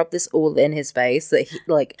excited to rub this all in his face that he,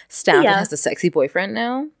 like, Stanford has a sexy boyfriend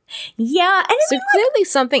now. Yeah, and so clearly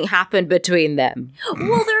something happened between them. Well,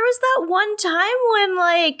 there was that one time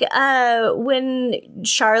when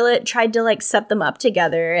Charlotte tried to like set them up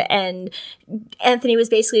together, and Anthony was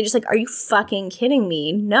basically just like, "Are you fucking kidding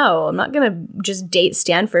me? No, I'm not gonna just date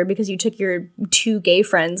Stanford because you took your two gay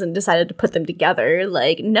friends and decided to put them together.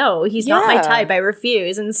 Like, no, he's not my type. I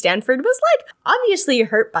refuse." And Stanford was like obviously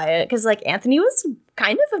hurt by it because like Anthony was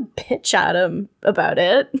kind of a bitch at him about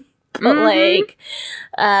it. But like,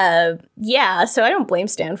 yeah, so I don't blame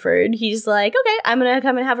Stanford. He's like, okay, I'm going to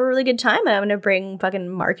come and have a really good time. And I'm going to bring fucking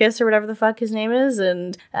Marcus or whatever the fuck his name is.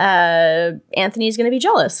 And Anthony's going to be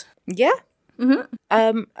jealous. Yeah.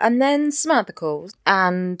 Mm-hmm. And then Samantha calls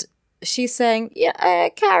and she's saying, yeah,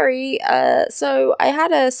 Carrie, so I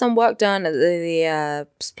had some work done at the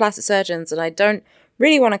plastic surgeons and I don't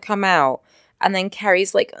really want to come out. And then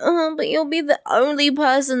Carrie's like, oh, but you'll be the only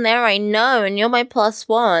person there I know, and you're my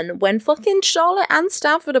 +1. When fucking Charlotte and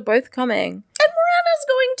Stanford are both coming. And Miranda's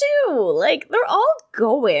going too. Like, they're all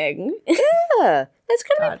going. Yeah. There's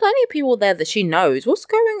going to be plenty of people there that she knows. What's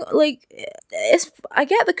going on? Like, I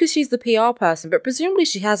get that because she's the PR person, but presumably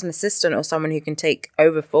she has an assistant or someone who can take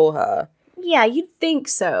over for her. Yeah, you'd think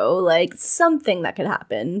so. Like, something that could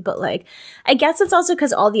happen. But, like, I guess it's also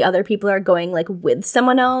because all the other people are going, like, with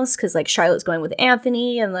someone else. Because, like, Charlotte's going with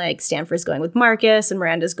Anthony. And, like, Stanford's going with Marcus. And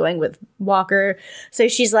Miranda's going with Walker. So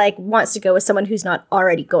she's, like, wants to go with someone who's not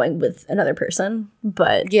already going with another person.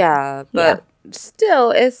 But... Yeah, but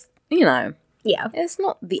still, it's, you know... Yeah. It's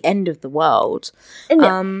not the end of the world.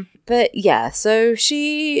 No. But, yeah, so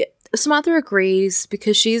Samantha agrees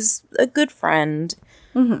because she's a good friend.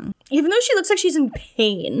 Mm-hmm. Even though she looks like she's in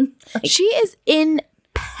pain. Like, she is in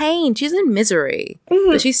pain. She's in misery.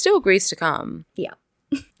 Mm-hmm. But she still agrees to come. Yeah.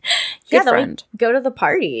 Good friend. We go to the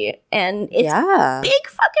party. And it's a big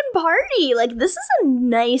fucking party. Like, this is a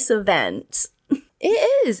nice event.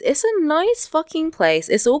 It is. It's a nice fucking place.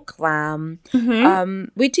 It's all glam. Mm-hmm.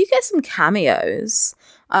 We do get some cameos.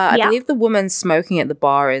 I believe the woman smoking at the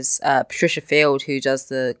bar is Patricia Field, who does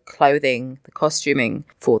the costuming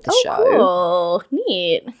for the show. Oh, cool.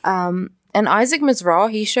 Neat. And Isaac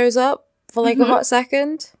Mizrahi, he shows up for like a hot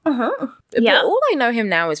second. Uh-huh. But all I know him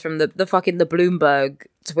now is from the Bloomberg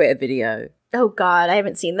Twitter video. Oh, God, I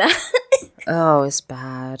haven't seen that. Oh, it's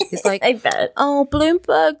bad. He's like, I bet. Oh,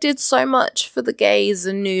 Bloomberg did so much for the gays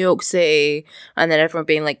in New York City. And then everyone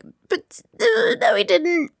being like, but no, he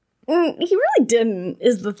didn't. He really didn't,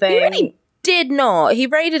 is the thing. He really did not. He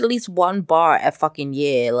raided at least one bar a fucking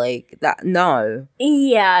year. Like, that, no.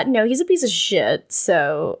 Yeah, no, he's a piece of shit.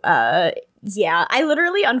 So, yeah, I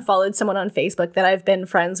literally unfollowed someone on Facebook that I've been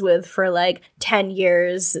friends with for like 10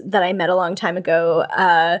 years that I met a long time ago,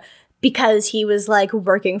 because he was like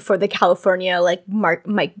working for the California like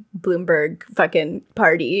Mike Bloomberg fucking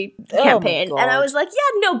party campaign. And I was like,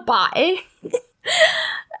 yeah, no, bye.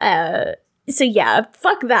 So yeah,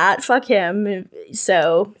 fuck that. Fuck him.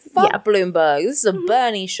 So fuck Bloomberg. This is a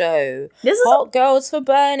Bernie show. This is Hot Girls for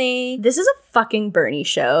Bernie. This is a fucking Bernie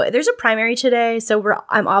show. There's a primary today, so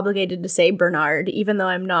I'm obligated to say Bernard, even though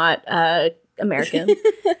I'm not American.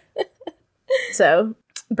 So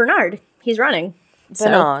Bernard, he's running.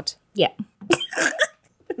 Bernard. So, yeah.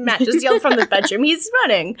 Matt just yelled from the bedroom. He's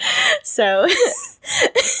running. So,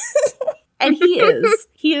 and he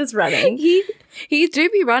is running. He do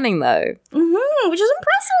be running though, which is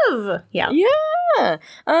impressive. Yeah.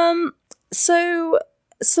 So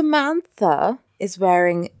Samantha is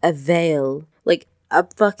wearing a veil, like a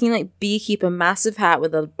fucking like beekeeper massive hat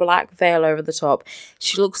with a black veil over the top.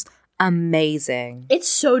 She looks amazing. It's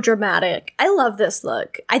so dramatic. I love this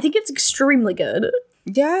look. I think it's extremely good.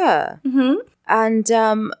 Yeah. Mm-hmm.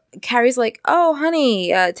 And Carrie's like, oh,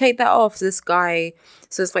 honey, take that off. So this guy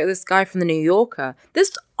from the New Yorker.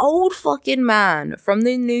 This old fucking man from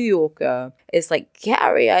the New Yorker is like,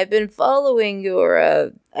 Carrie, I've been following your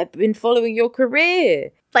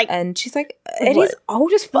career. Like, and she's like, it is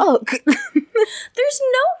old as fuck. There's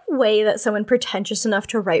no way that someone pretentious enough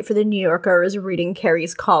to write for the New Yorker is reading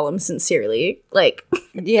Carrie's column sincerely. Like,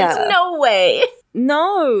 there's no way.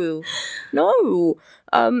 No.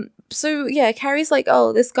 So yeah, Carrie's like,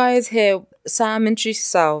 oh, this guy is here. Sam, introduce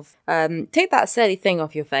yourself. Take that silly thing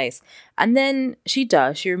off your face. And then she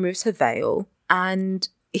does. She removes her veil. And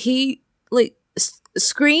he, like,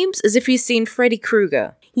 screams as if he's seen Freddy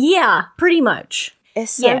Krueger. Yeah, pretty much.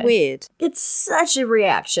 It's so weird. It's such a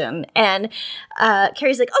reaction. And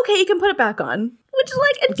Carrie's like, okay, you can put it back on. Which is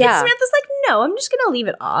like, and Samantha's like, no, I'm just gonna leave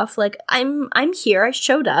it off. Like, I'm here. I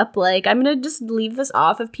showed up. Like, I'm gonna just leave this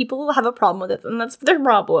off. If people have a problem with it, then that's their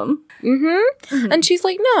problem. Mm-hmm. And she's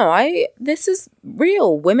like, no, this is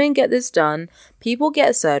real. Women get this done. People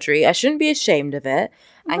get surgery. I shouldn't be ashamed of it.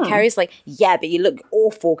 And Carrie's like, yeah, but you look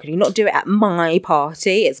awful. Can you not do it at my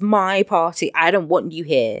party? It's my party. I don't want you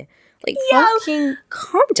here. Like, fucking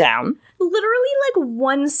calm down. Literally, like,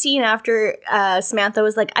 one scene after Samantha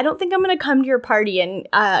was like, I don't think I'm going to come to your party, and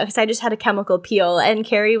because I just had a chemical peel, and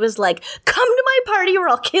Carrie was like, come to my party or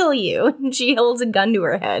I'll kill you. And she holds a gun to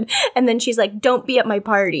her head. And then she's like, don't be at my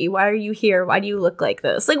party. Why are you here? Why do you look like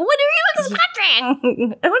this? Like, what are you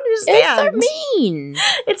expecting? I don't understand.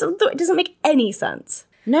 It's so mean. It doesn't make any sense.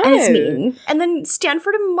 No. And it's mean. And then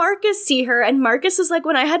Stanford and Marcus see her, and Marcus is like,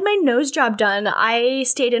 when I had my nose job done, I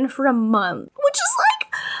stayed in for a month. Which is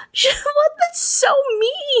like, what? That's so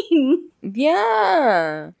mean.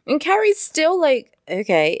 Yeah. And Carrie's still like,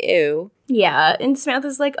 okay, ew. Yeah, and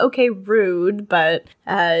Samantha's like, okay, rude, but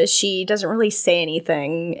she doesn't really say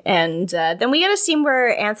anything. And then we get a scene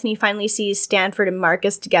where Anthony finally sees Stanford and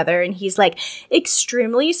Marcus together, and he's like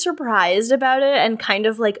extremely surprised about it and kind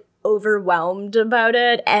of like overwhelmed about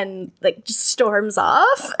it and like just storms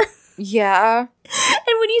off. Yeah.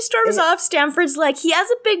 And when he storms off, Stanford's like, he has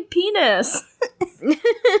a big penis.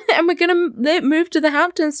 And we're gonna move to the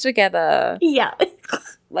Hamptons together. Yeah.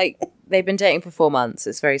 Like, they've been dating for 4 months.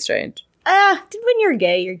 It's very strange. When you're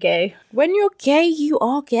gay, you're gay. When you're gay, you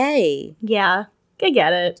are gay. Yeah, I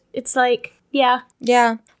get it. It's like, yeah.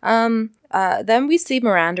 Yeah. Then we see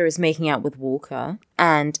Miranda is making out with Walker,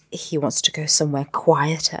 and he wants to go somewhere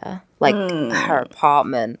quieter, like her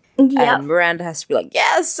apartment. Yeah. And Miranda has to be like,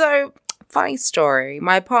 yeah, so, funny story.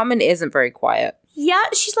 My apartment isn't very quiet. Yeah,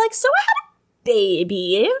 she's like, so I had a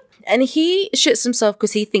baby. And he shits himself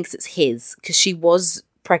because he thinks it's his, because she was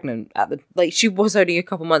pregnant she was only a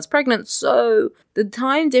couple months pregnant, so the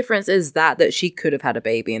time difference is that she could have had a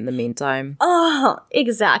baby in the meantime. Oh,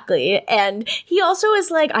 exactly. And he also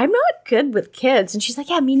is like, I'm not good with kids. And she's like,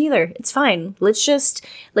 yeah, me neither. It's fine. Let's just,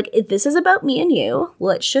 like, if this is about me and you,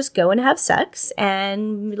 let's just go and have sex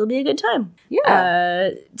and it'll be a good time. Yeah.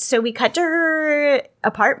 So we cut to her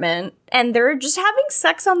apartment and they're just having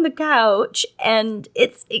sex on the couch. And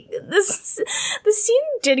this scene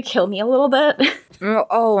did kill me a little bit.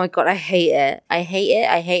 Oh my God, I hate it. I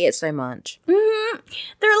hate it so much. Mm-hmm.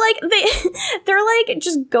 They're like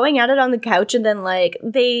just going at it on the couch, and then like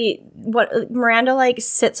Miranda like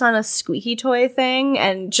sits on a squeaky toy thing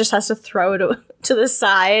and just has to throw it to the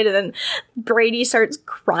side, and then Brady starts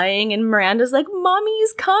crying and Miranda's like,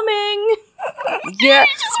 "Mommy's coming." Yeah.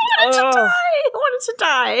 I just wanted to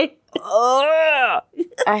die.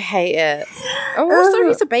 I hate it. Oh, also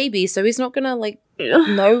he's a baby, so he's not gonna like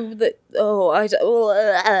know that.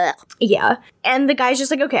 Yeah, and the guy's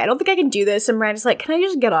just like, okay, I don't think I can do this, and Miranda's like, can I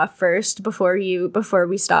just get off first before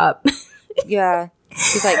we stop? Yeah,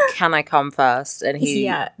 he's like, can I come first? And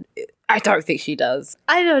I don't think she does.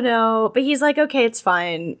 I don't know, but he's like, okay, it's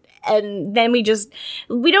fine. And then we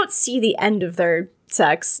don't see the end of their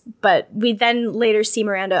sex, but we then later see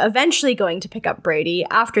Miranda eventually going to pick up Brady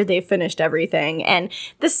after they've finished everything. And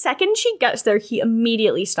the second she gets there, he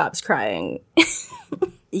immediately stops crying.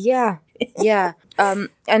 Yeah.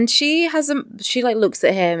 And she like looks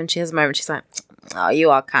at him and she has a moment. She's like, oh, you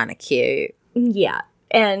are kind of cute. Yeah.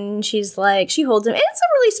 And she's like, she holds him. And it's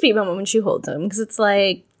a really sweet moment when she holds him, because it's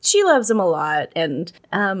like, she loves him a lot, and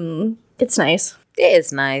it's nice. It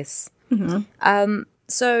is nice. Mm-hmm.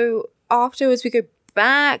 So afterwards we go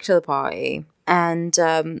back to the party, and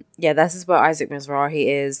this is where Isaac Mizrahi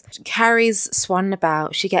is. Carrie's swanning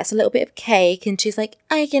about. She gets a little bit of cake and she's like,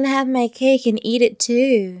 I can have my cake and eat it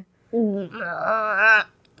too. Do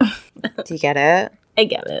you get it? I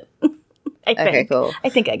get it. Okay, cool. I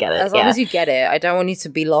think I get it. As long as you get it, I don't want you to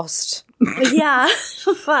be lost. Yeah.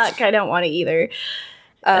 Fuck, I don't want to either.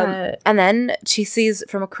 And then she sees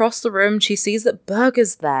from across the room, she sees that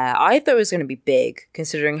Burger's there. I thought it was going to be big,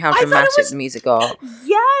 considering how dramatic the music got.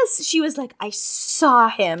 Yes, she was like, I saw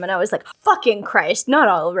him, and I was like, fucking Christ, not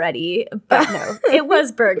already. But no, it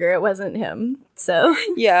was Burger, it wasn't him. So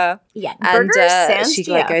yeah, Burger and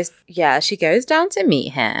she goes down to meet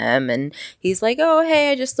him, and he's like, oh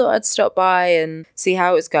hey, I just thought I'd stop by and see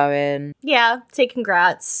how it's going. Yeah, say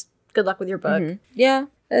congrats, good luck with your book. Mm-hmm. Yeah,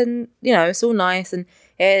 and it's all nice, and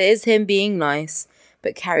it is him being nice,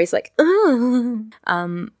 but Carrie's like, and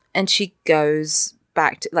she goes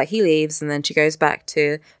back to, like, he leaves, and then she goes back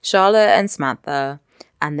to Charlotte and Samantha,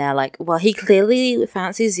 and they're like, well, he clearly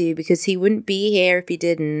fancies you because he wouldn't be here if he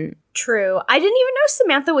didn't. True. I didn't even know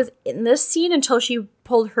Samantha was in this scene until she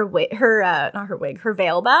pulled her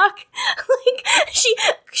veil back. Like,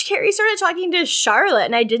 Carrie started talking to Charlotte,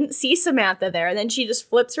 and I didn't see Samantha there, and then she just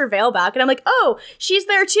flips her veil back, and I'm like, oh, she's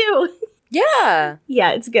there too. Yeah.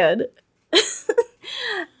 Yeah, it's good.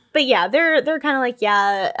 But yeah, they're kind of like,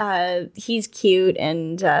 yeah, he's cute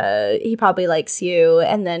and he probably likes you.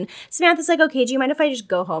 And then Samantha's like, okay, do you mind if I just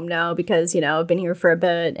go home now? Because, I've been here for a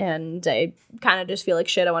bit and I kind of just feel like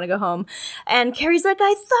shit. I want to go home. And Carrie's like,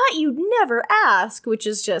 I thought you'd never ask, which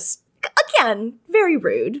is just, again, very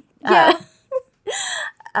rude. Yeah.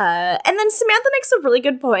 And then Samantha makes a really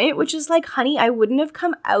good point, which is like, honey, I wouldn't have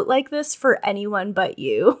come out like this for anyone but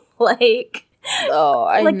you. Like... Oh,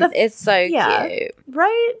 it's so cute.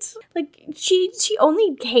 Right? Like, she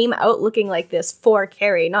only came out looking like this for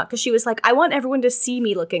Carrie, not because she was like, I want everyone to see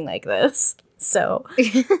me looking like this. So,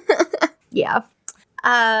 yeah.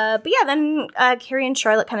 But yeah, then Carrie and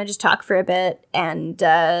Charlotte kind of just talk for a bit, and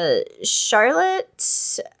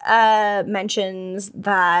Charlotte mentions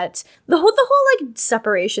that the whole like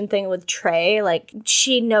separation thing with Trey, like,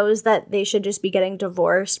 she knows that they should just be getting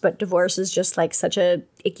divorced, but divorce is just like such a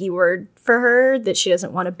icky word for her that she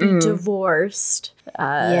doesn't want to be divorced.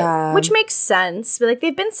 Which makes sense. But like,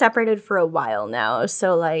 they've been separated for a while now,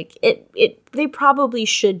 so like they probably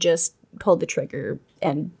should just pull the trigger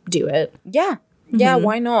and do it. Yeah. Yeah,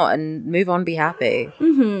 why not? And move on, be happy.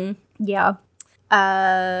 Mm-hmm. Yeah.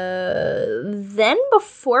 Then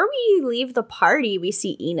before we leave the party, we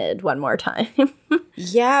see Enid one more time.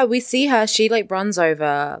 Yeah, we see her. She like runs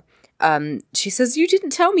over. She says, "You didn't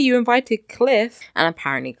tell me you invited Cliff." And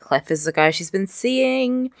apparently Cliff is the guy she's been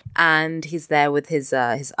seeing, and he's there with his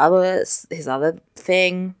other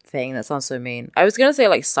thing. That sounds so mean. I was gonna say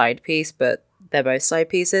like side piece, but they're both side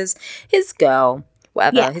pieces. His girl,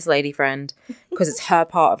 whatever, his lady friend, because it's her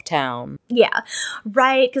part of town. Yeah,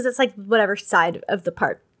 right, because it's like whatever side of the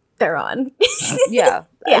park they're on. Yeah,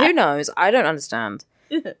 who knows? I don't understand.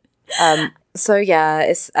 So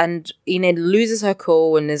yeah, and Enid loses her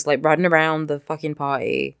cool and is like running around the fucking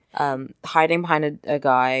party, hiding behind a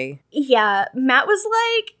guy. Yeah, Matt was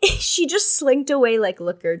like, she just slinked away like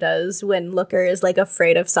Looker does when Looker is like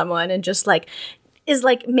afraid of someone and just like is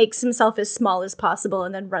like makes himself as small as possible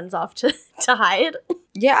and then runs off to hide.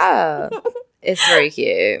 Yeah. It's very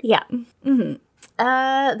cute. Yeah. Mm-hmm.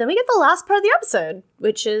 Then we get the last part of the episode,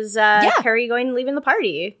 which is Carrie going and leaving the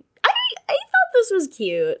party. I thought this was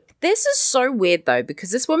cute. This is so weird, though,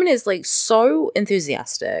 because this woman is, like, so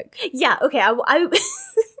enthusiastic. Yeah, okay, I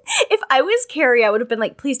if I was Carrie, I would have been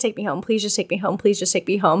like, please take me home. Please just take me home. Please just take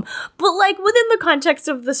me home. But, like, within the context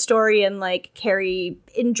of the story and, like, Carrie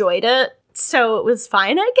enjoyed it, so it was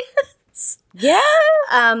fine, I guess. Yeah.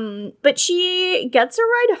 But she gets a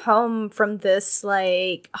ride home from this,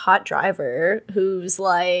 like, hot driver who's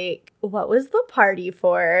like, what was the party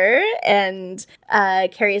for? And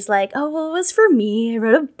Carrie's like, oh, well, it was for me. I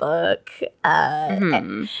wrote a book.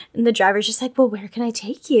 And the driver's just like, well, where can I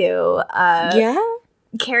take you? Yeah.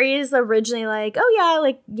 Carrie is originally like, oh, yeah,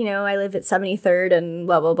 like, you know, I live at 73rd and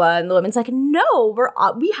blah, blah, blah. And the woman's like, no,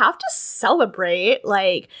 we have to celebrate.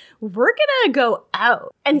 Like, we're going to go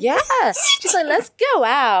out. And yeah, she's like, let's go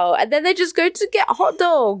out. And then they just go to get hot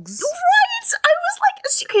dogs. Right. I was like,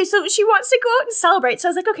 okay, so she wants to go out and celebrate. So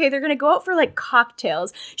I was like, okay, they're going to go out for like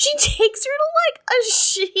cocktails. She takes her to like a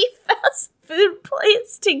shitty fast food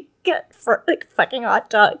place to get for like fucking hot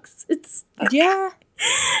dogs. Yeah.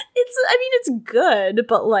 It's good,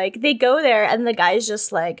 but like they go there and the guy's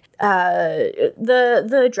just like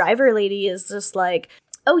the driver lady is just like,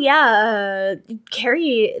 oh yeah,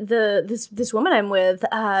 Carrie, this woman I'm with,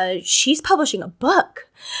 she's publishing a book.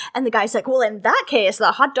 And the guy's like, well, in that case,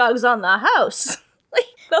 the hot dog's on the house.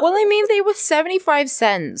 Well, I mean, they were 75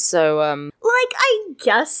 cents, so, like, I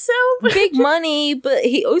guess so. Big money, but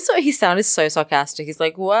he sounded so sarcastic. He's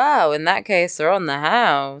like, wow, in that case, they're on the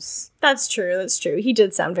house. That's true. He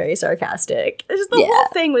did sound very sarcastic. Just the whole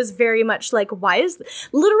thing was very much like, why is...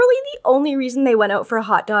 Literally the only reason they went out for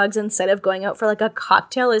hot dogs instead of going out for, like, a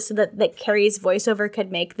cocktail is so that Carrie's voiceover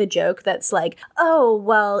could make the joke that's like, oh,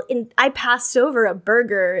 well, I passed over a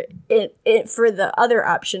burger for the other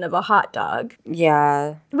option of a hot dog.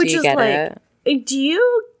 Yeah. Which is like, do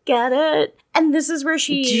you get it? And this is where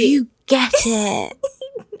she... Do you get it?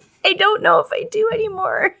 I don't know if I do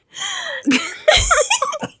anymore.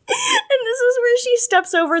 And this is where she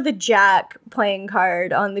steps over the Jack playing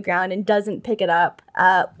card on the ground and doesn't pick it up.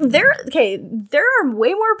 There are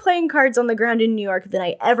way more playing cards on the ground in New York than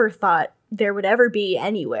I ever thought there would ever be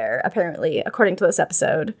anywhere, apparently, according to this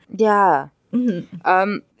episode. Yeah.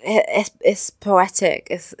 Mm-hmm. It's poetic.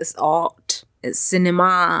 It's art. It's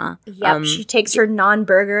cinema. Yep, she takes her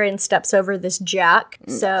non-burger and steps over this Jack.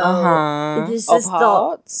 So this is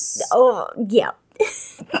hearts. Yeah.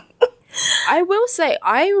 I will say,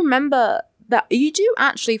 I remember that you do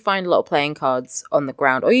actually find a lot of playing cards on the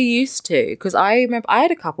ground, or you used to, because I remember I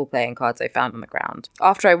had a couple playing cards I found on the ground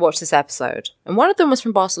after I watched this episode, and one of them was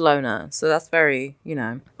from Barcelona, so that's very,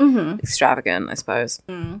 extravagant, I suppose.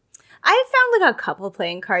 I found like a couple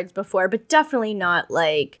playing cards before, but definitely not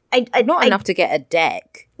like not enough to get a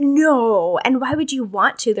deck. No, and why would you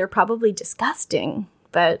want to? They're probably disgusting.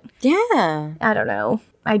 But yeah, I don't know.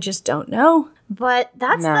 I just don't know. But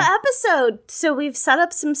that's the episode. So we've set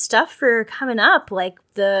up some stuff for coming up, like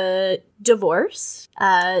the divorce.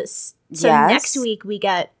 Next week we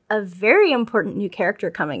get a very important new character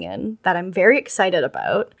coming in that I'm very excited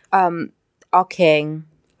about. Our king.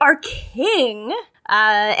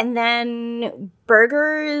 And then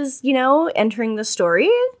Burger is, entering the story.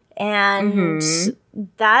 And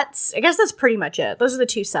I guess that's pretty much it. Those are the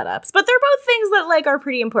two setups. But they're both things that, like, are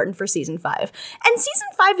pretty important for season 5. And season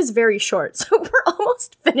 5 is very short, so we're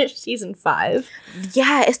almost finished season 5.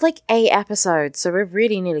 Yeah, it's like 8 episodes, so we're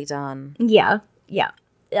really nearly done. Yeah.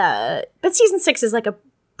 But season 6 is, like, a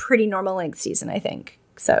pretty normal length season, I think.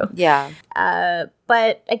 So yeah.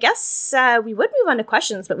 But I guess we would move on to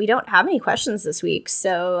questions, but we don't have any questions this week.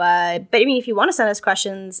 So, but I mean, if you want to send us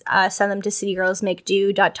questions, send them to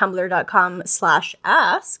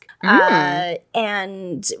citygirlsmakedo.tumblr.com/ask,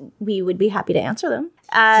 and we would be happy to answer them.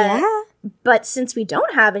 Yeah. But since we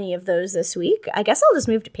don't have any of those this week, I guess I'll just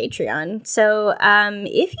move to Patreon. So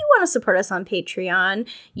if you want to support us on Patreon,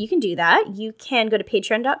 you can do that. You can go to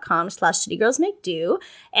patreon.com/citygirlsmakedo,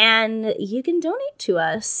 and you can donate to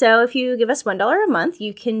us. So if you give us $1 a month,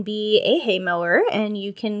 you can be a haymower, and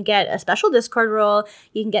you can get a special Discord role.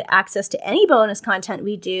 You can get access to any bonus content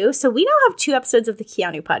we do. So we now have 2 episodes of the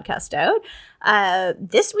Keanu podcast out.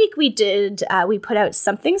 This week we put out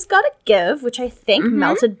Something's Gotta Give, which I think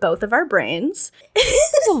melted both of our brains.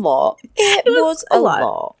 It was a lot. It was a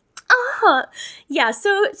lot. Yeah,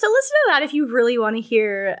 so listen to that if you really want to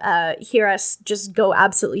hear us just go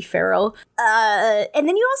absolutely feral. And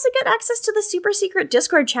then you also get access to the super secret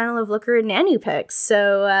Discord channel of Looker and Nanu pics.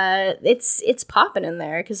 So it's popping in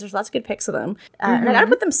there because there's lots of good pics of them. And I gotta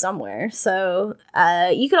put them somewhere. So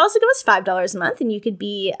you could also give us $5 a month, and you could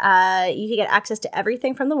get access to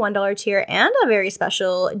everything from the $1 tier and a very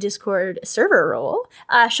special Discord server role.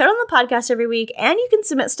 Shout on the podcast every week, and you can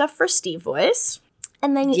submit stuff for Steve Voice.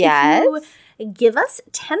 And then if you give us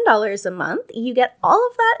 $10 a month, you get all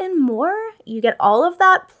of that and more. You get all of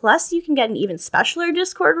that, plus you can get an even specialer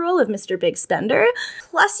Discord role of Mr. Big Spender.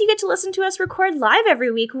 Plus you get to listen to us record live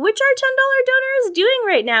every week, which our $10 donor is doing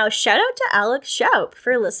right now. Shout out to Alex Schaup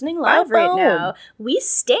for listening live right now. We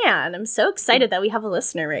stan. I'm so excited that we have a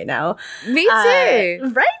listener right now. Me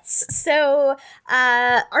too. Right? So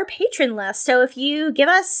our patron list. So if you give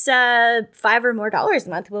us $5 or more a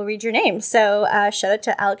month, we'll read your name. So shout out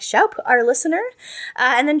to Alex Schaup, our listener.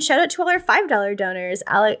 And then shout out to all our $5 donors.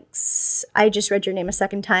 Alex, I just read your name a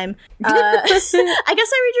second time. I guess I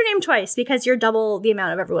read your name twice because you're double the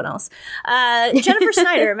amount of everyone else. Jennifer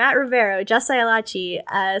Snyder, Matt Rivero, Jess Ayalachi,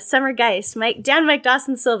 Summer Geist, Mike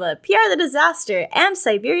Dawson Silva, PR the Disaster, and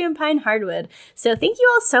Siberian Pine Hardwood. So thank you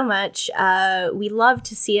all so much. We love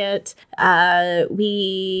to see it.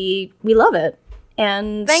 We love it.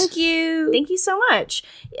 And thank you so much.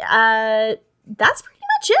 That's pretty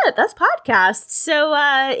much it. That's podcast. So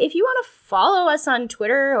if you want to follow us on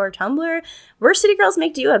Twitter or Tumblr, we're City Girls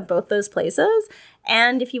Make Do on both those places.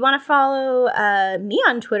 And if you want to follow me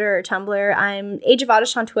on Twitter or Tumblr, I'm Age of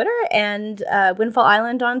Oddish on Twitter and Windfall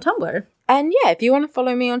Island on Tumblr. And yeah, if you want to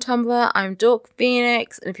follow me on Tumblr, I'm Dork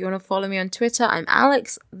Phoenix. And if you want to follow me on Twitter, I'm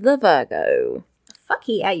Alex the Virgo. Fuck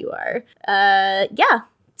yeah, you are. Yeah.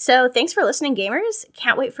 So thanks for listening, gamers.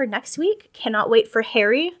 Can't wait for next week. Cannot wait for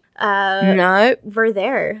Harry. No, we're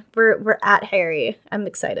there. We're at Harry. I'm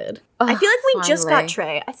excited. I feel like we just got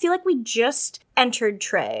Trey. I feel like we just entered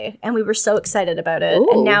Trey, and we were so excited about it.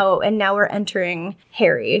 Ooh. And now we're entering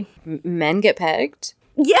Harry. Men get pegged.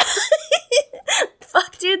 Yeah.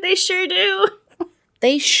 Fuck, dude, they sure do.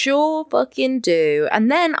 They sure fucking do.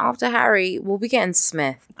 And then after Harry, we'll be getting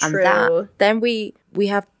Smith. True. And then we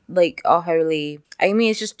have like our holy. I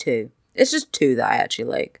mean, it's just 2. It's just 2 that I actually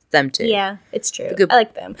like. Them 2. Yeah, it's true. I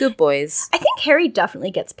like them. Good boys. I think Harry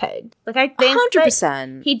definitely gets pegged. Like, I think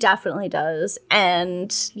 100%. He definitely does.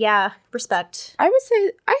 And yeah, respect. I would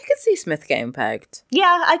say I could see Smith getting pegged.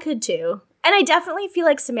 Yeah, I could too. And I definitely feel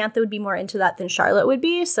like Samantha would be more into that than Charlotte would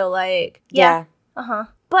be. So like, yeah.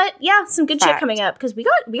 But yeah, some good shit coming up because we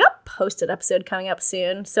got Posted episode coming up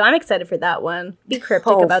soon, so I'm excited for that one. Be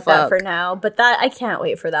cryptic about that for now, but that I can't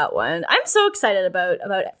wait for that one. I'm so excited about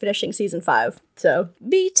finishing season 5. So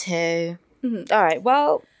me too. All right,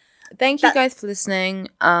 well, thank you guys for listening.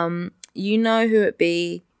 You know who it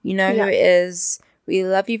be, you know who it is. We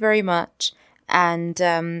love you very much,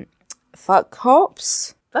 and fuck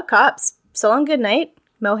cops. Fuck cops. So long, good night.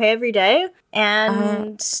 Mohe every day,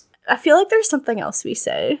 and. I feel like there's something else we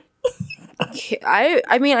say.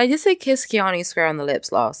 I mean, I did say kiss Keanu square on the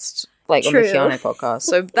lips last, like on the Keanu podcast.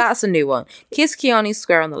 So that's a new one. Kiss Keanu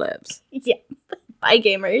square on the lips. Yeah. Bye,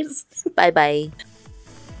 gamers. Bye-bye.